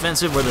Global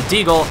Offensive where the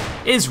Deagle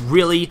is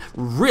really,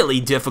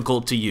 really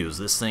difficult to use.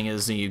 This thing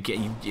is,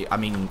 I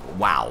mean,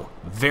 wow.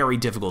 Very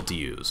difficult to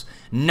use.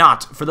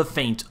 Not for the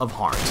faint of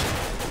heart.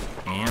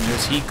 And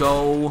there's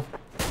Hiko.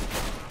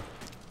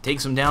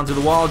 Takes him down through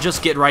the wall.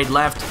 Just get right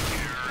left.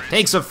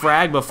 Takes a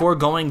frag before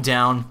going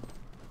down.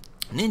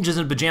 Ninjas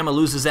in Pajama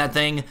loses that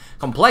thing.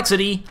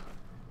 compLexity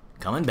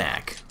coming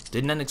back.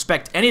 Didn't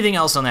expect anything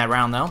else on that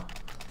round, though.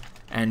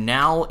 And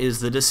now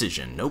is the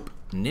decision. Nope.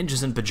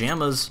 Ninjas in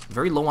Pajamas,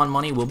 very low on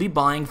money, will be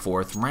buying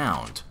 4th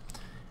round.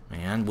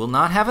 And we'll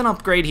not have an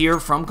upgrade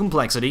here from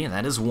compLexity.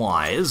 That is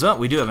wise.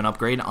 We do have an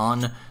upgrade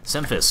on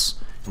Semphis.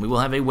 And we will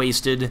have a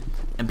wasted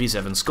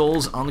MP7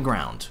 Skulls on the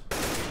ground.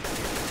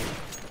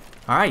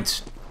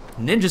 Alright.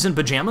 Ninjas in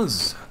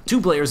Pajamas. 2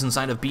 players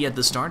inside of B at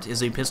the start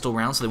is a pistol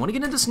round, so they want to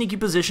get into sneaky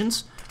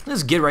positions.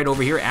 Let's get right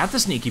over here at the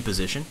sneaky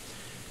position.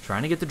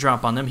 Trying to get the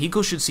drop on them.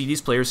 Hiko should see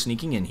these players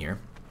sneaking in here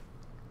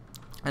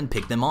and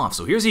pick them off.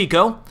 So here's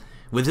Hiko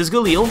with his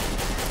Galil,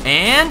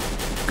 and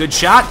good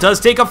shot, does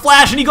take a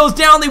flash, and he goes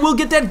down. They will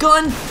get that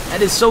gun.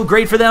 That is so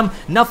great for them.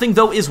 Nothing,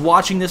 though, is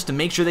watching this to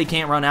make sure they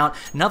can't run out.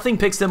 Nothing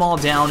picks them all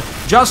down.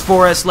 Just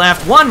Forrest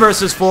left, 1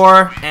 versus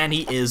 4, and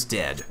he is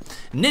dead.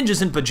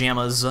 Ninjas in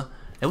Pajamas,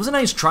 it was a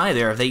nice try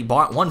there. They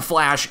bought 1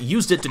 flash,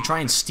 used it to try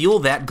and steal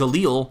that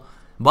Galil,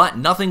 but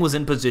nothing was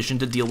in position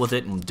to deal with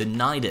it and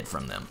denied it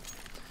from them.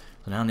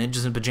 So now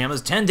Ninjas in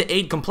Pajamas,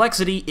 10-8,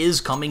 compLexity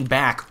is coming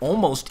back,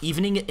 almost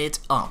evening it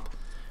up.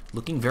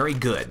 Looking very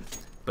good.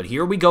 But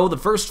here we go, the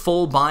first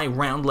full buy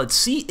round. Let's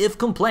see if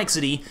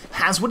compLexity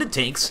has what it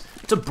takes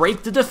to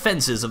break the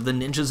defenses of the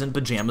Ninjas in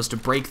Pajamas, to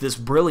break this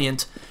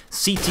brilliant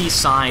CT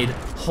side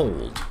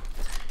hold.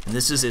 And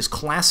this is as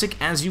classic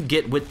as you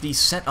get with the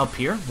setup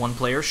here. 1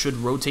 player should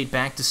rotate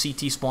back to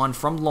CT spawn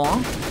from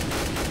long.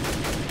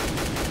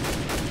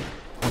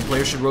 1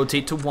 player should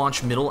rotate to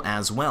watch middle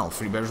as well.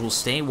 Freebearers will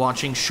stay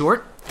watching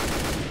short.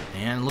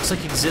 And looks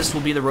like Exist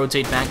will be the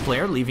rotate back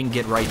player, leaving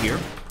Get right here.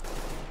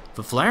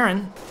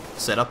 Faflaren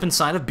set up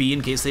inside of B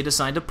in case they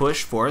decide to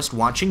push. Forrest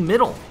watching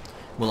middle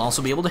will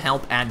also be able to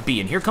help at B.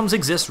 And here comes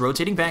Exist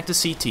rotating back to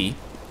CT.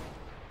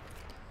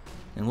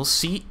 And we'll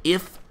see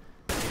if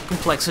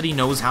compLexity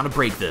knows how to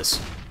break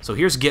this. So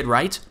here's Get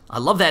Right. I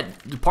love that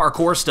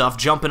parkour stuff,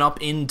 jumping up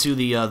into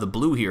the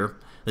blue here.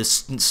 This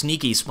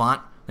sneaky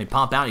spot. They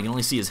pop out, you can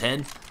only see his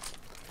head.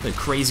 The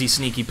crazy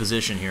sneaky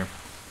position here.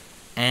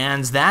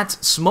 And that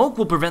smoke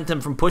will prevent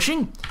them from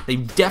pushing. They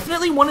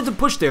definitely wanted to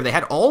push there. They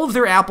had all of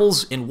their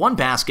apples in 1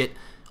 basket,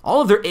 all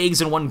of their eggs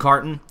in 1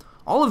 carton,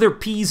 all of their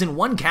peas in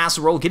 1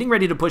 casserole, getting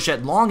ready to push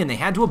at long, and they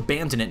had to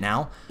abandon it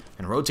now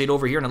and rotate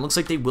over here, and it looks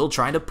like they will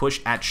try to push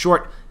at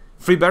short.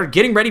 Freebearer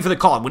getting ready for the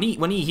call.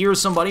 When he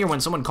hears somebody or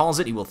when someone calls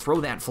it, he will throw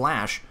that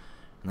flash,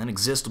 and then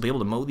Exist will be able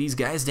to mow these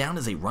guys down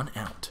as they run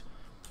out.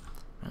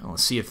 Well,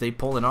 let's see if they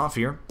pull it off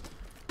here.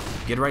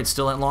 Get Right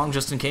still at long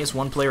just in case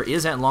 1 player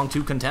is at long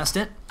to contest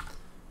it.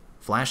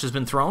 Flash has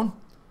been thrown.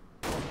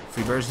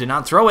 Freebearers did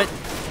not throw it.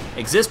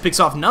 Exist picks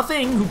off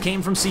Nothing, who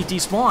came from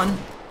CT spawn.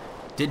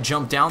 Did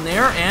jump down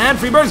there, and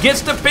Freebearers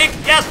gets the pick.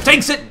 Yes,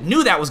 takes it.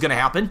 Knew that was going to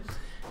happen.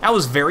 That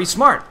was very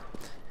smart.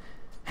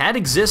 Had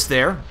Exist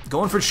there,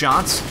 going for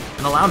shots,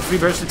 and allowed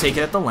Freebearers to take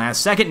it at the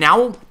last second.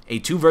 Now, a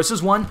 2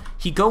 versus 1.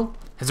 Hiko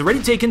has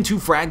already taken 2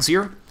 frags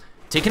here.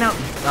 Taken out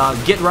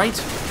Get Right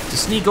to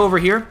sneak over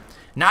here.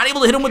 Not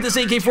able to hit him with this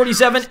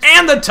AK-47,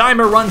 and the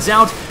timer runs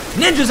out.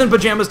 Ninjas in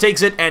Pajamas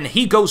takes it, and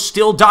Hiko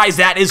still dies.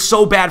 That is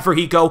so bad for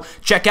Hiko.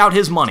 Check out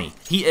his money.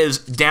 He is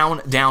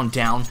down, down,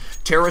 down.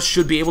 Terrorists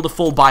should be able to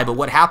full buy, but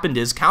what happened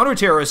is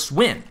counter-terrorists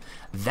win.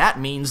 That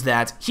means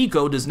that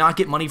Hiko does not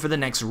get money for the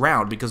next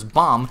round because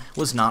bomb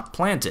was not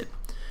planted.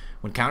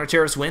 When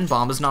counter-terrorists win,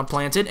 bomb is not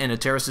planted, and a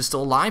terrorist is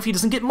still alive, he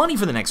doesn't get money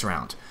for the next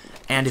round.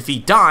 And if he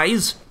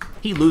dies,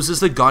 he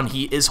loses the gun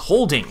he is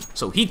holding.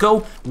 So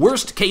Hiko,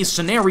 worst case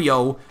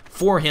scenario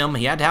for him,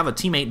 he had to have a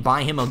teammate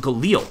buy him a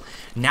Galil.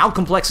 Now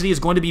complexity is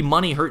going to be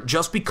money hurt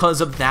just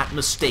because of that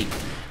mistake.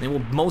 They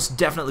will most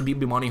definitely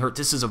be money hurt.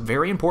 This is a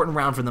very important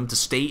round for them to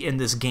stay in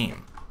this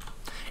game.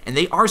 And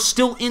they are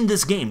still in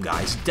this game,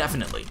 guys,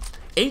 definitely.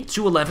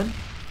 8-11,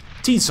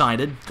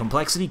 T-sided.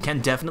 Complexity can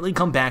definitely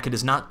come back. It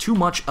is not too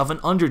much of an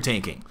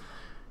undertaking.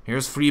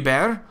 Here's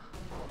Freebear.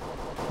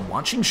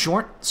 Watching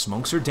short.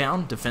 Smokes are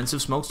down.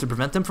 Defensive smokes to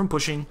prevent them from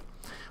pushing.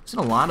 We've seen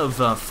a lot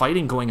of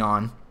fighting going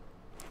on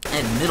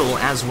at middle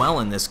as well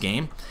in this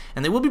game.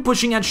 And they will be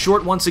pushing at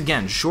short once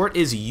again. Short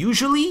is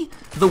usually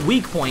the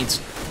weak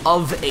point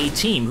of a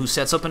team who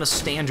sets up in a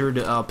standard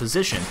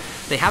position.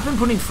 They have been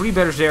putting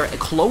Freebears there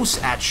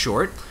close at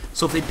short.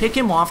 So if they pick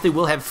him off, they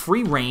will have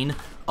free reign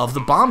of the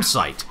bomb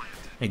site.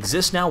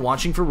 Exist now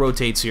watching for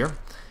rotates here.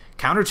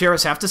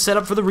 Counter-terrorists have to set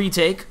up for the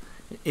retake.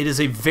 It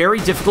is a very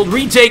difficult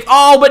retake.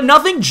 Oh, but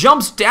nothing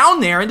jumps down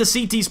there into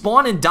CT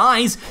spawn and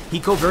dies.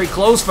 Hiko very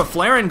close.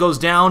 Faflaren goes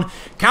down.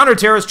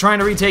 Counter-terrorist trying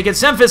to retake it.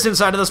 Semphis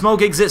inside of the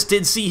smoke. Exist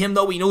did see him,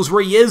 though. He knows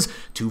where he is.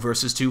 2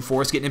 versus 2.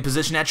 Forrest getting in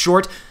position at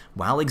short.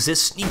 While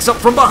Exist sneaks up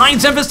from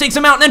behind. Semphis takes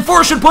him out, and then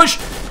Forrest should push.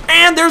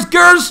 And there's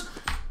Gers.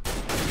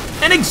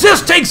 And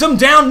Exist takes him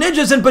down.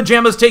 Ninjas in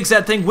Pajamas takes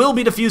that thing. Will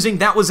be defusing.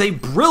 That was a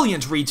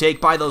brilliant retake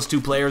by those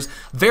two players.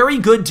 Very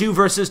good 2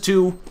 versus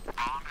 2.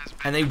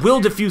 And they will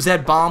defuse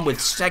that bomb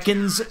with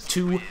seconds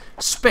to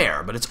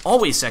spare. But it's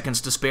always seconds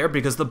to spare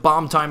because the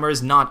bomb timer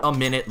is not a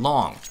minute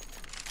long.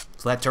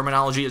 So that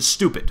terminology is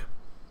stupid.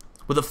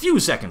 With a few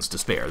seconds to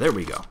spare. There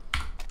we go.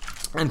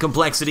 And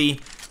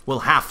complexity will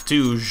have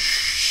to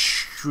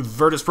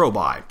Virtus Pro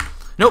buy.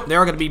 Nope, they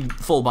are going to be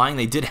full buying.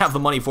 They did have the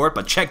money for it,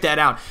 but check that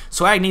out.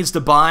 Swag needs to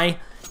buy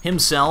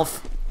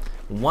himself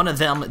one of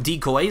them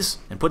decoys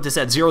and put this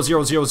at 0,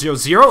 0, 0, 0,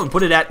 0 and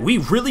put it at, we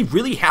really,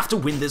 really have to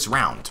win this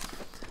round.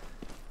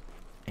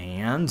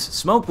 And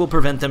smoke will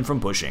prevent them from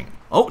pushing.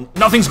 Oh,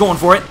 nothing's going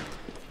for it,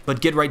 but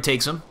Get Right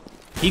takes him.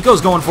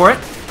 Hiko's going for it,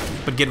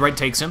 but Get Right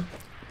takes him.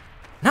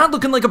 Not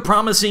looking like a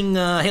promising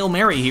Hail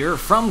Mary here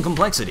from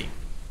complexity.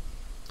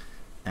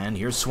 And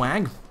here's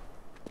Swag.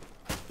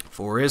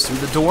 Forrest through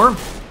the door.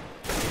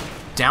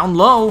 Down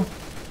low.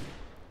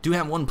 Do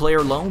have one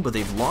player low, but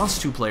they've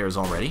lost 2 players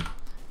already.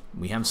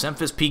 We have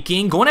Semphis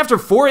peeking, going after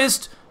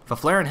Forrest.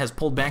 Faflaren has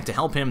pulled back to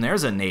help him.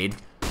 There's a nade.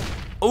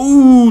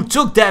 Ooh,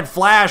 took that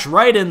flash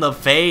right in the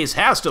face.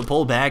 Has to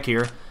pull back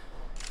here.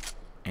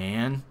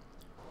 And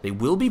they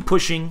will be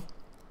pushing.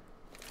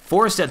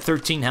 Forrest at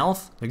 13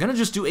 health. They're going to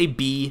just do a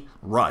B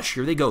rush.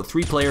 Here they go.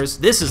 3 players.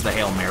 This is the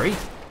Hail Mary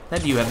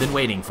that you have been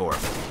waiting for.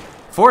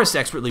 Forrest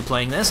expertly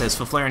playing this as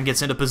Faflaren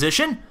gets into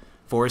position.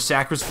 Forrest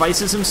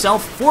sacrifices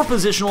himself for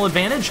positional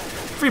advantage.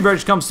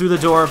 Freebird comes through the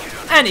door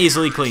and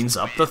easily cleans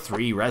up the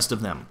 3 rest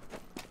of them.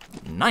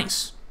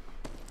 Nice.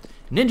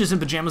 Ninjas in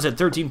Pajamas at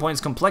 13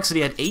 points.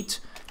 Complexity at 8.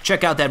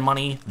 Check out that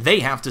money they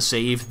have to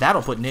save.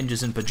 That'll put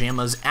Ninjas in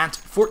Pajamas at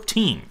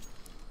 14.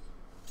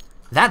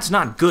 That's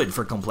not good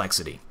for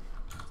complexity.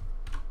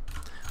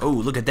 Oh,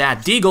 look at that.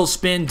 Deagle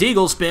spin,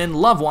 Deagle spin.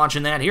 Love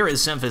watching that. Here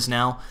is Semphis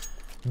now.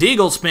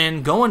 Deagle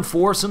spin, going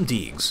for some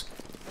Deags.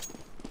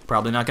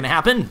 Probably not going to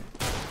happen.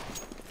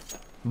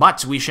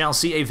 But we shall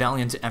see a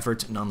valiant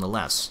effort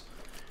nonetheless.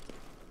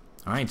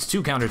 Alright,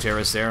 2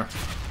 counter-terrorists there.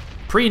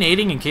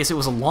 Pre-nading in case it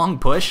was a long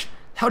push.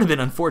 That would have been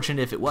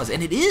unfortunate if it was.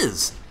 And it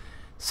is!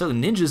 So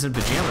Ninjas in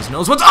Pajamas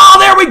knows what's... Oh,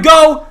 there we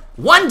go!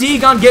 1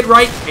 Deag on Get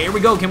Right. Here we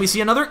go. Can we see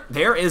another?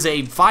 There is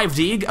a 5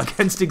 Deag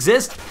against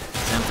Exist.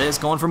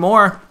 Semphis going for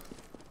more.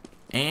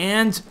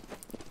 And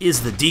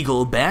is the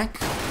Deagle back?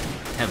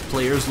 Have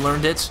players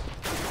learned it?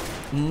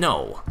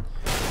 No.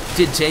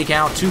 Did take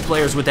out 2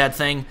 players with that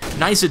thing.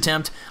 Nice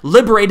attempt.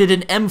 Liberated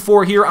an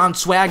M4 here on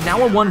Swag.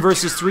 Now a 1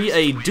 versus 3,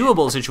 a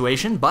doable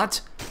situation,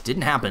 but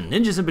didn't happen.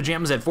 Ninjas in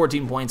Pajamas at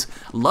 14 points.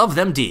 Love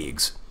them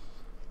Deags.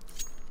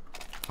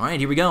 Alright,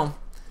 here we go.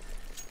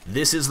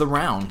 This is the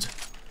round.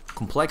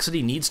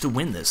 Complexity needs to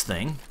win this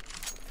thing.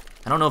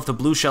 I don't know if the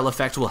blue shell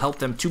effect will help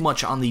them too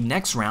much on the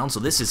next round, so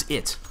this is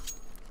it.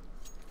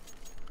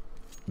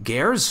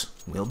 Gares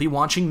will be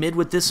watching mid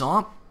with this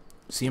op.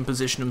 See him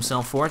position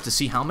himself for it to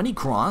see how many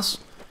cross.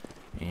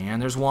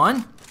 And there's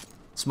 1.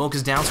 Smoke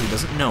is down, so he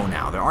doesn't know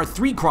now. There are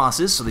 3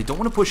 crosses, so they don't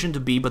want to push into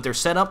B, but they're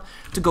set up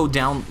to go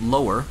down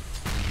lower.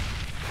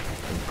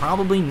 They're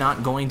probably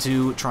not going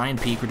to try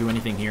and peek or do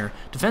anything here.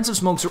 Defensive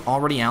smokes are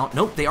already out.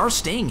 Nope, they are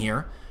staying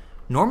here.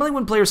 Normally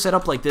when players set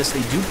up like this,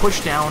 they do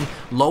push down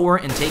lower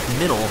and take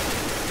middle,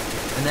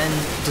 and then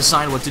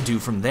decide what to do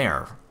from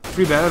there.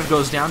 Freebear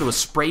goes down to a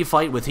spray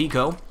fight with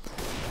Hiko.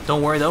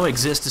 Don't worry though,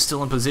 Exist is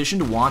still in position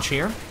to watch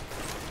here.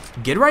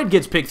 Get Right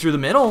gets picked through the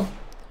middle.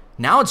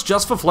 Now it's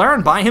just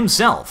Faflaren by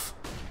himself.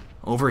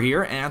 Over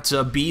here at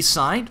B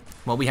side,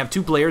 well, we have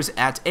 2 players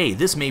at A.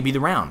 This may be the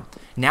round.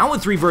 Now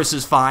with 3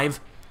 versus 5,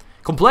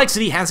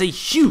 compLexity has a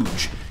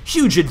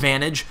huge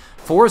advantage.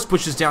 Forrest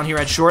pushes down here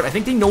at short. I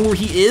think they know where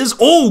he is.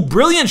 Oh,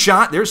 brilliant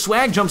shot. There's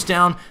Swag jumps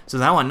down. So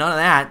that one, none of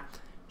that.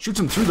 Shoots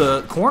him through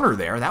the corner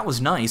there. That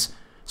was nice.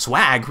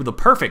 Swag with a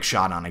perfect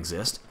shot on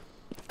Exist.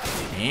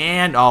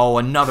 And, oh,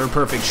 another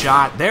perfect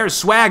shot. There's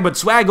Swag, but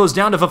Swag goes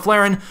down to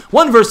Faflaren.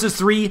 1 versus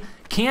 3.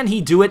 Can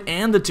he do it?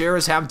 And the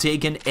terrorists have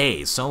taken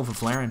A. So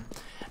Faflaren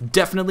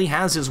definitely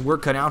has his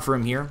work cut out for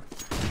him here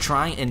to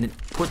try and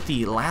put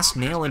the last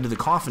nail into the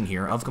coffin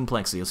here of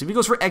compLexity. Let's see if he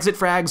goes for exit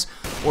frags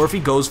or if he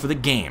goes for the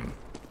game.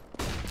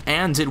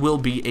 And it will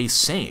be a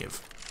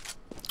save.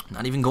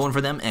 Not even going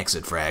for them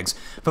exit frags.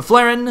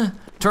 Faflaren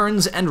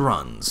turns and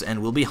runs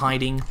and will be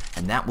hiding,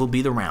 and that will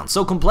be the round.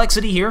 So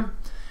compLexity here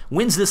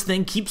wins this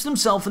thing, keeps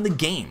themselves in the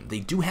game. They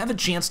do have a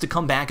chance to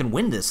come back and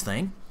win this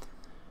thing.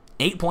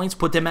 8 points,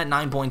 put them at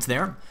 9 points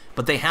there,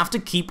 but they have to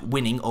keep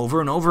winning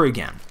over and over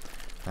again.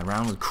 That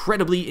round was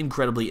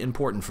incredibly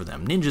important for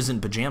them. Ninjas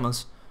in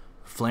pajamas.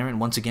 Faflaren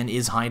once again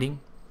is hiding.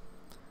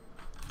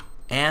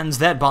 And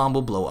that bomb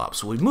will blow up.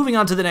 So we're moving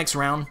on to the next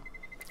round.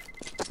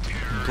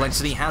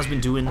 compLexity has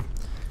been doing a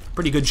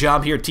pretty good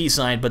job here at T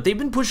side, but they've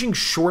been pushing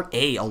short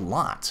A a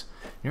lot.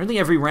 Nearly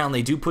every round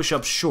they do push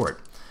up short.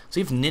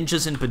 See if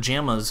Ninjas in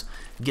Pajamas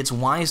gets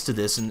wise to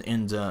this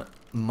and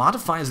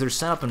modifies their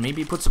setup and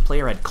maybe puts a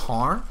player at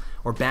car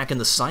or back in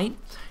the site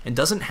and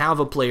doesn't have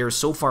a player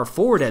so far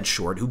forward at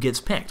short who gets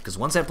picked. Because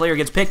once that player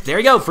gets picked, there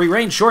you go, free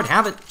range, short,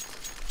 have it.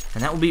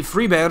 And that will be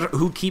Freebear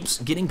who keeps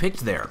getting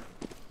picked there.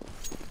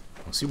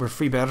 We'll see where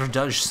Freebear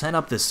does set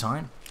up this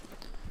time.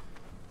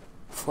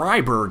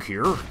 Freiberg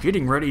here,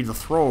 getting ready to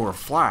throw a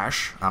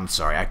flash. I'm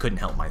sorry, I couldn't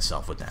help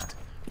myself with that.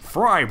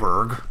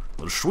 Freiberg,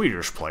 the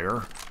Swedish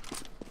player.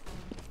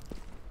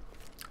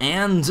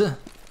 And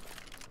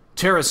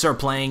terrorists are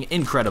playing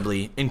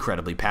incredibly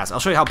passive. I'll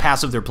show you how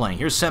passive they're playing.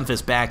 Here's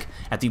Semphis back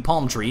at the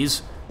palm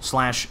trees /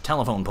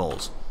 telephone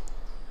poles.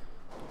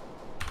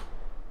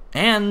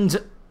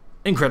 And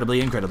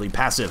incredibly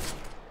passive.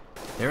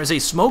 There is a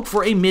smoke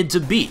for a mid to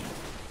B.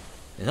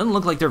 It doesn't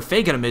look like they're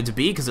faking a mid to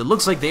B because it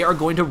looks like they are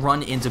going to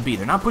run into B.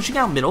 They're not pushing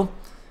out middle.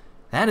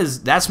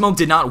 That smoke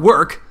did not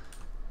work.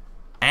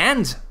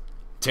 And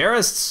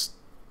terrorists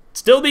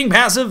still being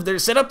passive. They're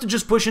set up to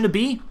just push into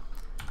B.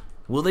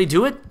 Will they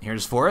do it?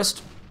 Here's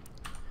Forrest.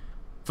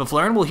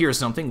 Faflaren will hear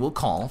something, will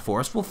call.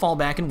 Forrest will fall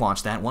back and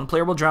watch that. One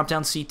player will drop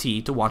down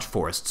CT to watch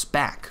Forrest's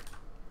back.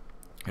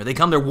 Here they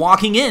come. They're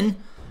walking in.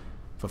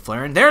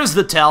 Faflaren, there's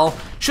the tell.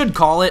 Should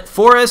call it.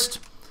 Forrest.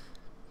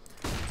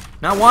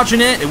 Not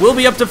watching it. It will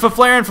be up to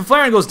Faflaren.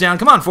 Faflaren goes down.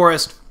 Come on,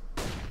 Forrest.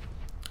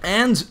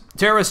 And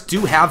terrorists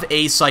do have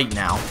a site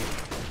now.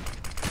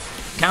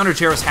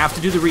 Counter-terrorists have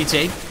to do the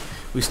retake.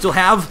 We still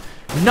have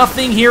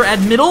nothing here at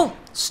middle.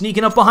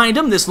 Sneaking up behind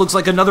him. This looks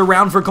like another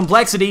round for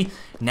compLexity.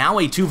 Now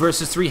a 2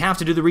 versus 3 have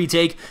to do the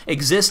retake.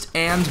 Exist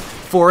and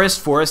Forrest.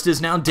 Forrest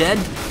is now dead.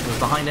 Goes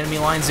behind enemy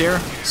lines there.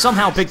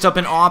 Somehow picked up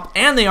an op,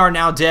 and they are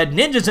now dead.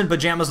 Ninjas in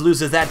Pajamas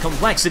loses that.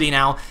 compLexity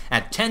now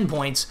at 10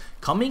 points,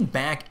 coming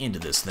back into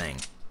this thing.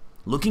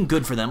 Looking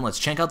good for them. Let's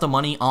check out the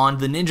money on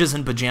the Ninjas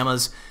in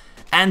Pajamas,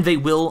 and they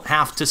will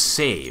have to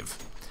save.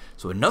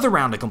 So another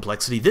round of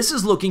compLexity. This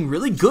is looking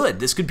really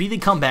good. This could be the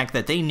comeback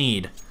that they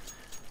need.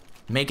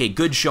 Make a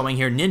good showing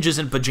here. Ninjas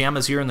in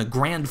Pajamas here in the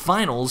grand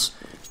finals.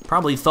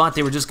 Probably thought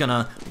they were just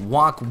gonna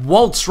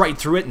waltz right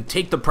through it and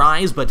take the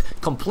prize, but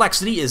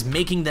compLexity is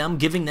making them,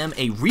 giving them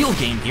a real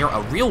game here,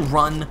 a real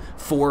run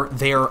for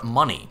their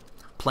money.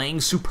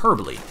 Playing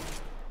superbly.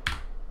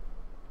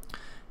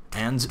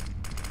 And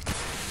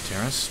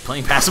terrorists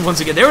playing passive once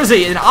again. There was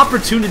an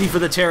opportunity for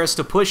the terrorists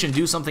to push and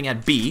do something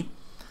at B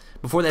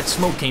before that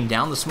smoke came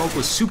down. The smoke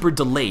was super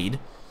delayed,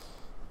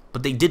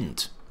 but they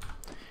didn't.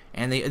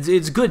 And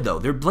it's good, though.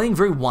 They're playing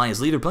very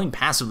wisely. They're playing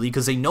passively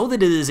because they know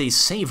that it is a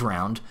save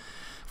round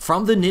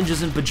from the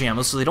Ninjas in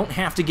Pajamas, so they don't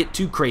have to get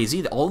too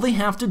crazy. All they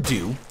have to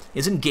do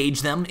is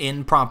engage them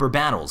in proper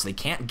battles. They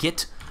can't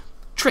get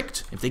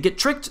tricked. If they get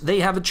tricked, they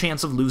have a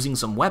chance of losing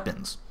some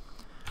weapons.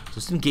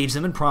 Just engage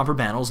them in proper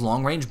battles,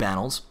 long-range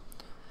battles.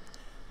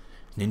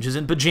 Ninjas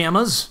in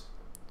Pajamas.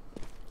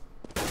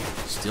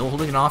 Still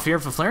holding it off here.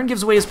 Faflaren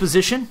gives away his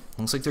position.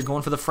 Looks like they're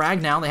going for the frag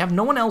now. They have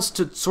no one else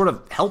to sort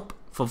of help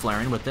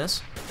Faflaren with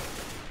this.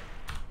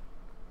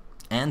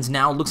 And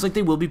now looks like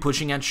they will be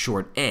pushing at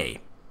short A.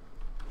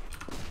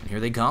 And here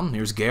they come.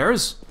 Here's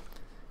Gers.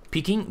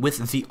 Peeking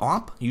with the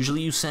op.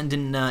 Usually you send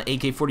in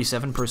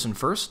AK-47 person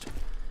first.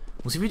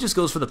 We'll see if he just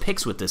goes for the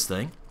picks with this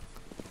thing.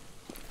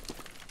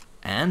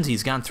 And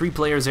he's got 3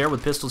 players there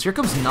with pistols. Here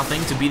comes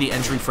nothing to be the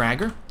entry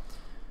fragger.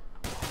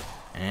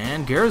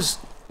 And Gers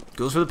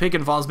goes for the pick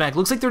and falls back.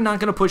 Looks like they're not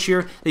going to push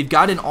here. They've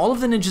got in all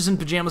of the Ninjas in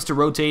Pajamas to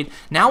rotate.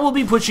 Now we'll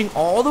be pushing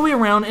all the way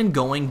around and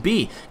going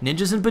B.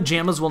 Ninjas in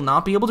Pajamas will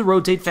not be able to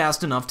rotate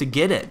fast enough to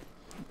get it.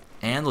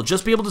 And they'll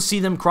just be able to see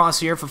them cross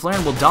here.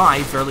 Faflaren will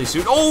die fairly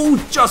soon. Oh,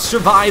 just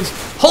survives.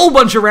 Whole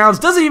bunch of rounds.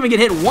 Doesn't even get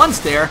hit once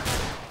there.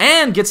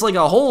 And gets like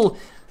a whole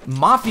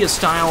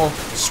Mafia-style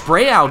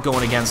spray out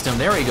going against him.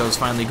 There he goes,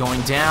 finally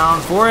going down.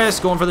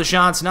 Forrest going for the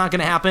shots, not going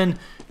to happen.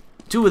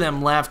 2 of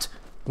them left.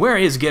 Where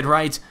is Get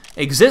Right?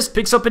 Exist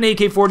picks up an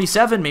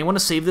AK-47, may want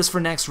to save this for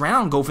next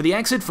round, go for the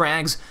exit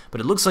frags, but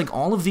it looks like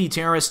all of the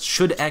terrorists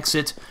should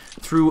exit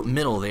through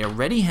middle. They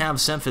already have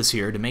Semphis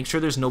here to make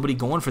sure there's nobody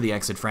going for the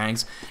exit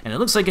frags, and it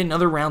looks like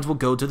another round will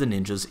go to the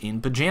ninjas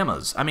in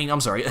pajamas.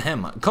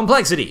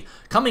 compLexity,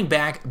 coming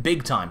back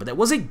big time, but that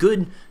was a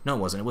good, no it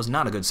wasn't, it was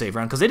not a good save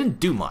round, because they didn't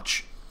do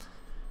much.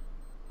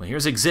 Well,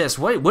 here's Exist,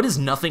 what is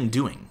Nothing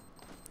doing?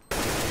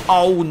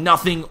 Oh,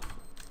 Nothing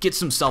gets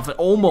himself,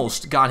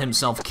 almost got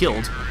himself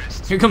killed.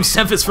 Here comes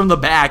Semphis from the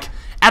back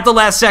at the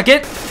last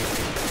second.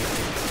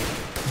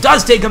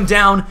 Does take him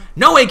down.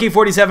 No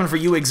AK-47 for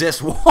you,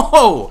 Exist.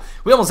 Whoa!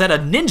 We almost had a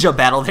ninja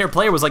battle there.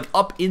 Player was like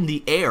up in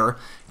the air,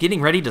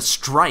 getting ready to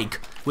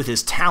strike with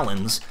his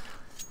talons.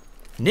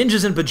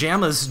 Ninjas in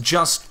pajamas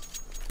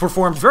just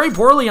performed very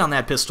poorly on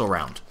that pistol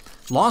round.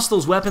 Lost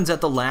those weapons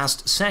at the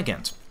last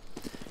second.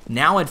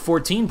 Now at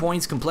 14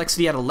 points,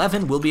 compLexity at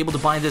 11 will be able to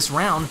buy this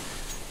round.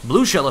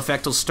 Blue shell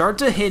effect will start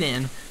to hit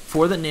in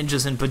for the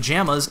ninjas in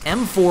pajamas.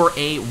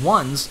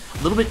 M4A1s,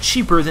 a little bit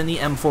cheaper than the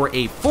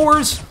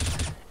M4A4s.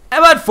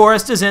 But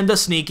Forrest is in the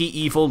sneaky,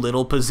 evil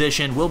little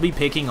position. Will be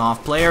picking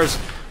off players.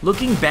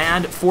 Looking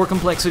bad for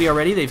compLexity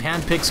already. They've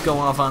had picks go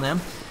off on them.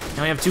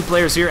 Now we have 2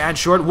 players here at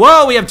short.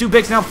 Whoa, we have 2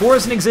 picks now.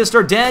 Forrest and Exist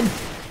are dead.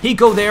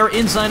 Hiko there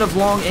inside of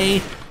long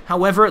A.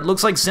 However, it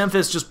looks like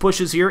Semphis just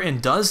pushes here and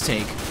does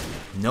take.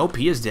 Nope,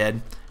 he is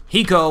dead.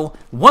 Hiko,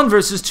 1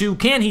 versus 2.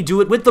 Can he do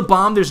it with the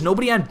bomb? There's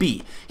nobody at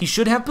B. He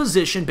should have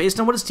position, based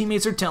on what his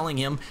teammates are telling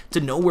him, to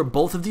know where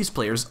both of these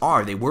players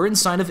are. They were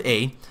inside of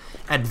A.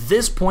 At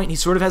this point, he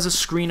sort of has a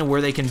screen of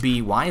where they can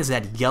be. Why is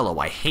that yellow?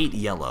 I hate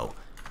yellow.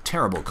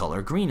 Terrible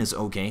color. Green is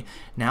okay.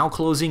 Now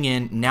closing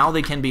in. Now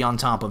they can be on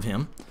top of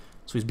him.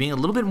 So he's being a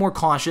little bit more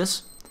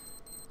cautious.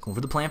 Going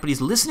for the plant, but he's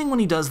listening when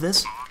he does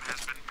this.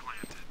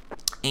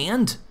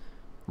 And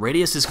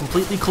radius is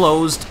completely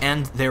closed,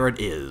 and there it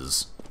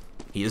is.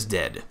 He is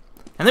dead.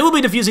 And they will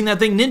be defusing that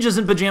thing. Ninjas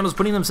in pajamas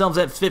putting themselves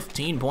at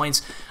 15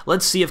 points.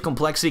 Let's see if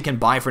compLexity can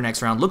buy for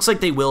next round. Looks like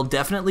they will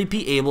definitely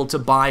be able to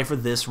buy for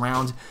this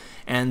round.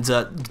 And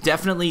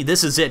definitely,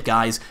 this is it,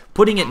 guys.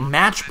 Putting it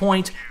match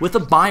point with a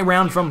buy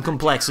round from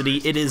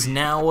compLexity. It is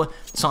now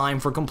time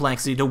for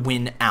compLexity to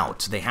win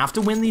out. They have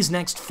to win these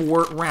next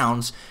 4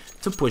 rounds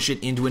to push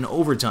it into an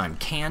overtime.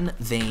 Can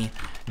they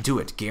do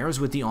it? Gares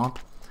with the op.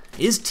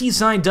 Is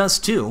T-Side does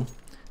too.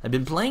 I've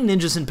been playing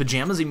ninjas in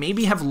pajamas. They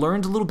maybe have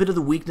learned a little bit of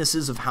the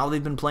weaknesses of how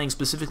they've been playing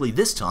specifically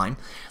this time.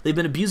 They've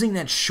been abusing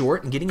that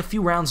short and getting a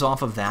few rounds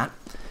off of that.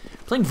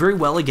 Playing very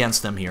well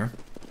against them here.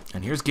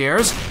 And here's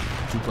Gares.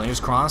 2 players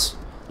cross.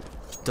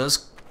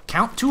 Does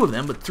count 2 of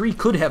them, but 3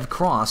 could have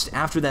crossed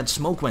after that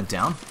smoke went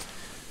down.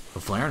 The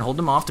flare and hold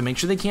them off to make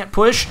sure they can't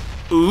push.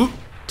 Ooh,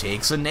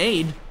 takes a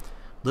nade. A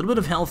little bit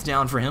of health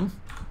down for him.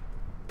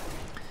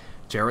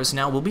 Terrorists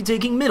now will be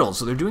taking middle,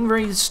 so they're doing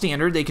very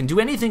standard. They can do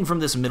anything from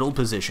this middle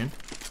position.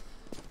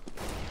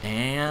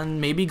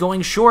 And maybe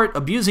going short,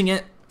 abusing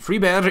it.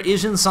 Freebear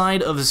is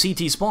inside of the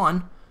CT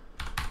spawn.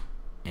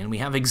 And we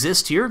have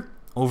Exist here,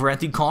 over at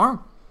the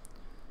car.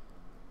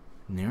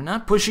 And they're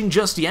not pushing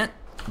just yet,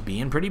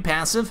 being pretty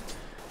passive.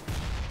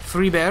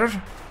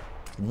 Freebear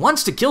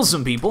wants to kill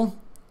some people.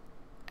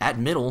 At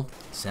middle,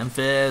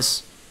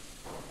 Semphis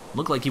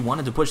looked like he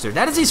wanted to push there.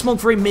 That is a smoke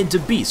for a mid to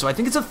B, so I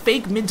think it's a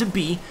fake mid to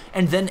B,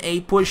 and then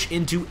a push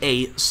into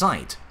A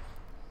site.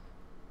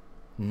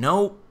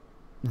 No,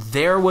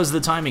 there was the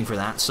timing for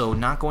that, so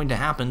not going to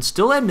happen.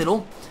 Still at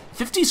middle,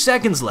 50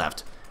 seconds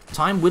left.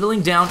 Time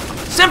whittling down.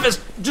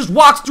 Semphis just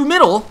walks through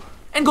middle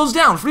and goes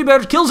down.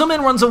 Freebear kills him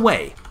and runs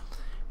away.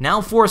 Now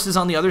Forrest is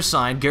on the other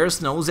side.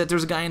 Gareth knows that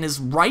there's a guy on his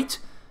right.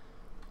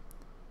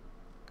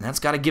 And that's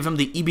got to give him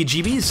the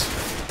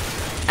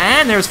EBGBs.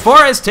 And there's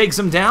Forrest, takes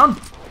him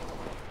down.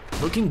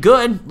 Looking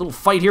good. Little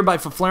fight here by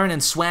Faflaren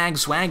and Swag.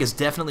 Swag is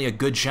definitely a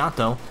good shot,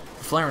 though.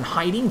 Faflaren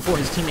hiding for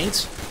his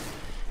teammates.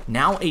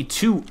 Now a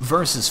 2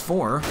 versus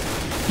 4.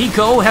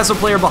 Hiko has a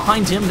player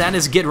behind him. That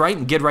is Get Right,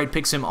 and Get Right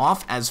picks him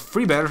off as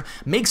Freebear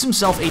makes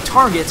himself a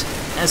target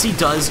as he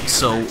does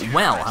so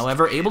well.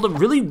 However, able to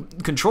really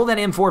control that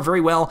M4 very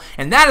well,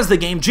 and that is the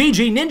game.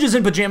 GG, Ninjas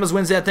in Pajamas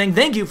wins that thing.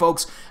 Thank you,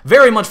 folks,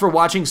 very much for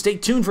watching. Stay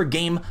tuned for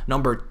game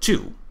number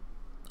 2.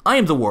 I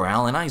am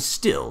TheWarOwl, and I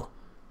still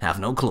have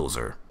no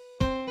closer.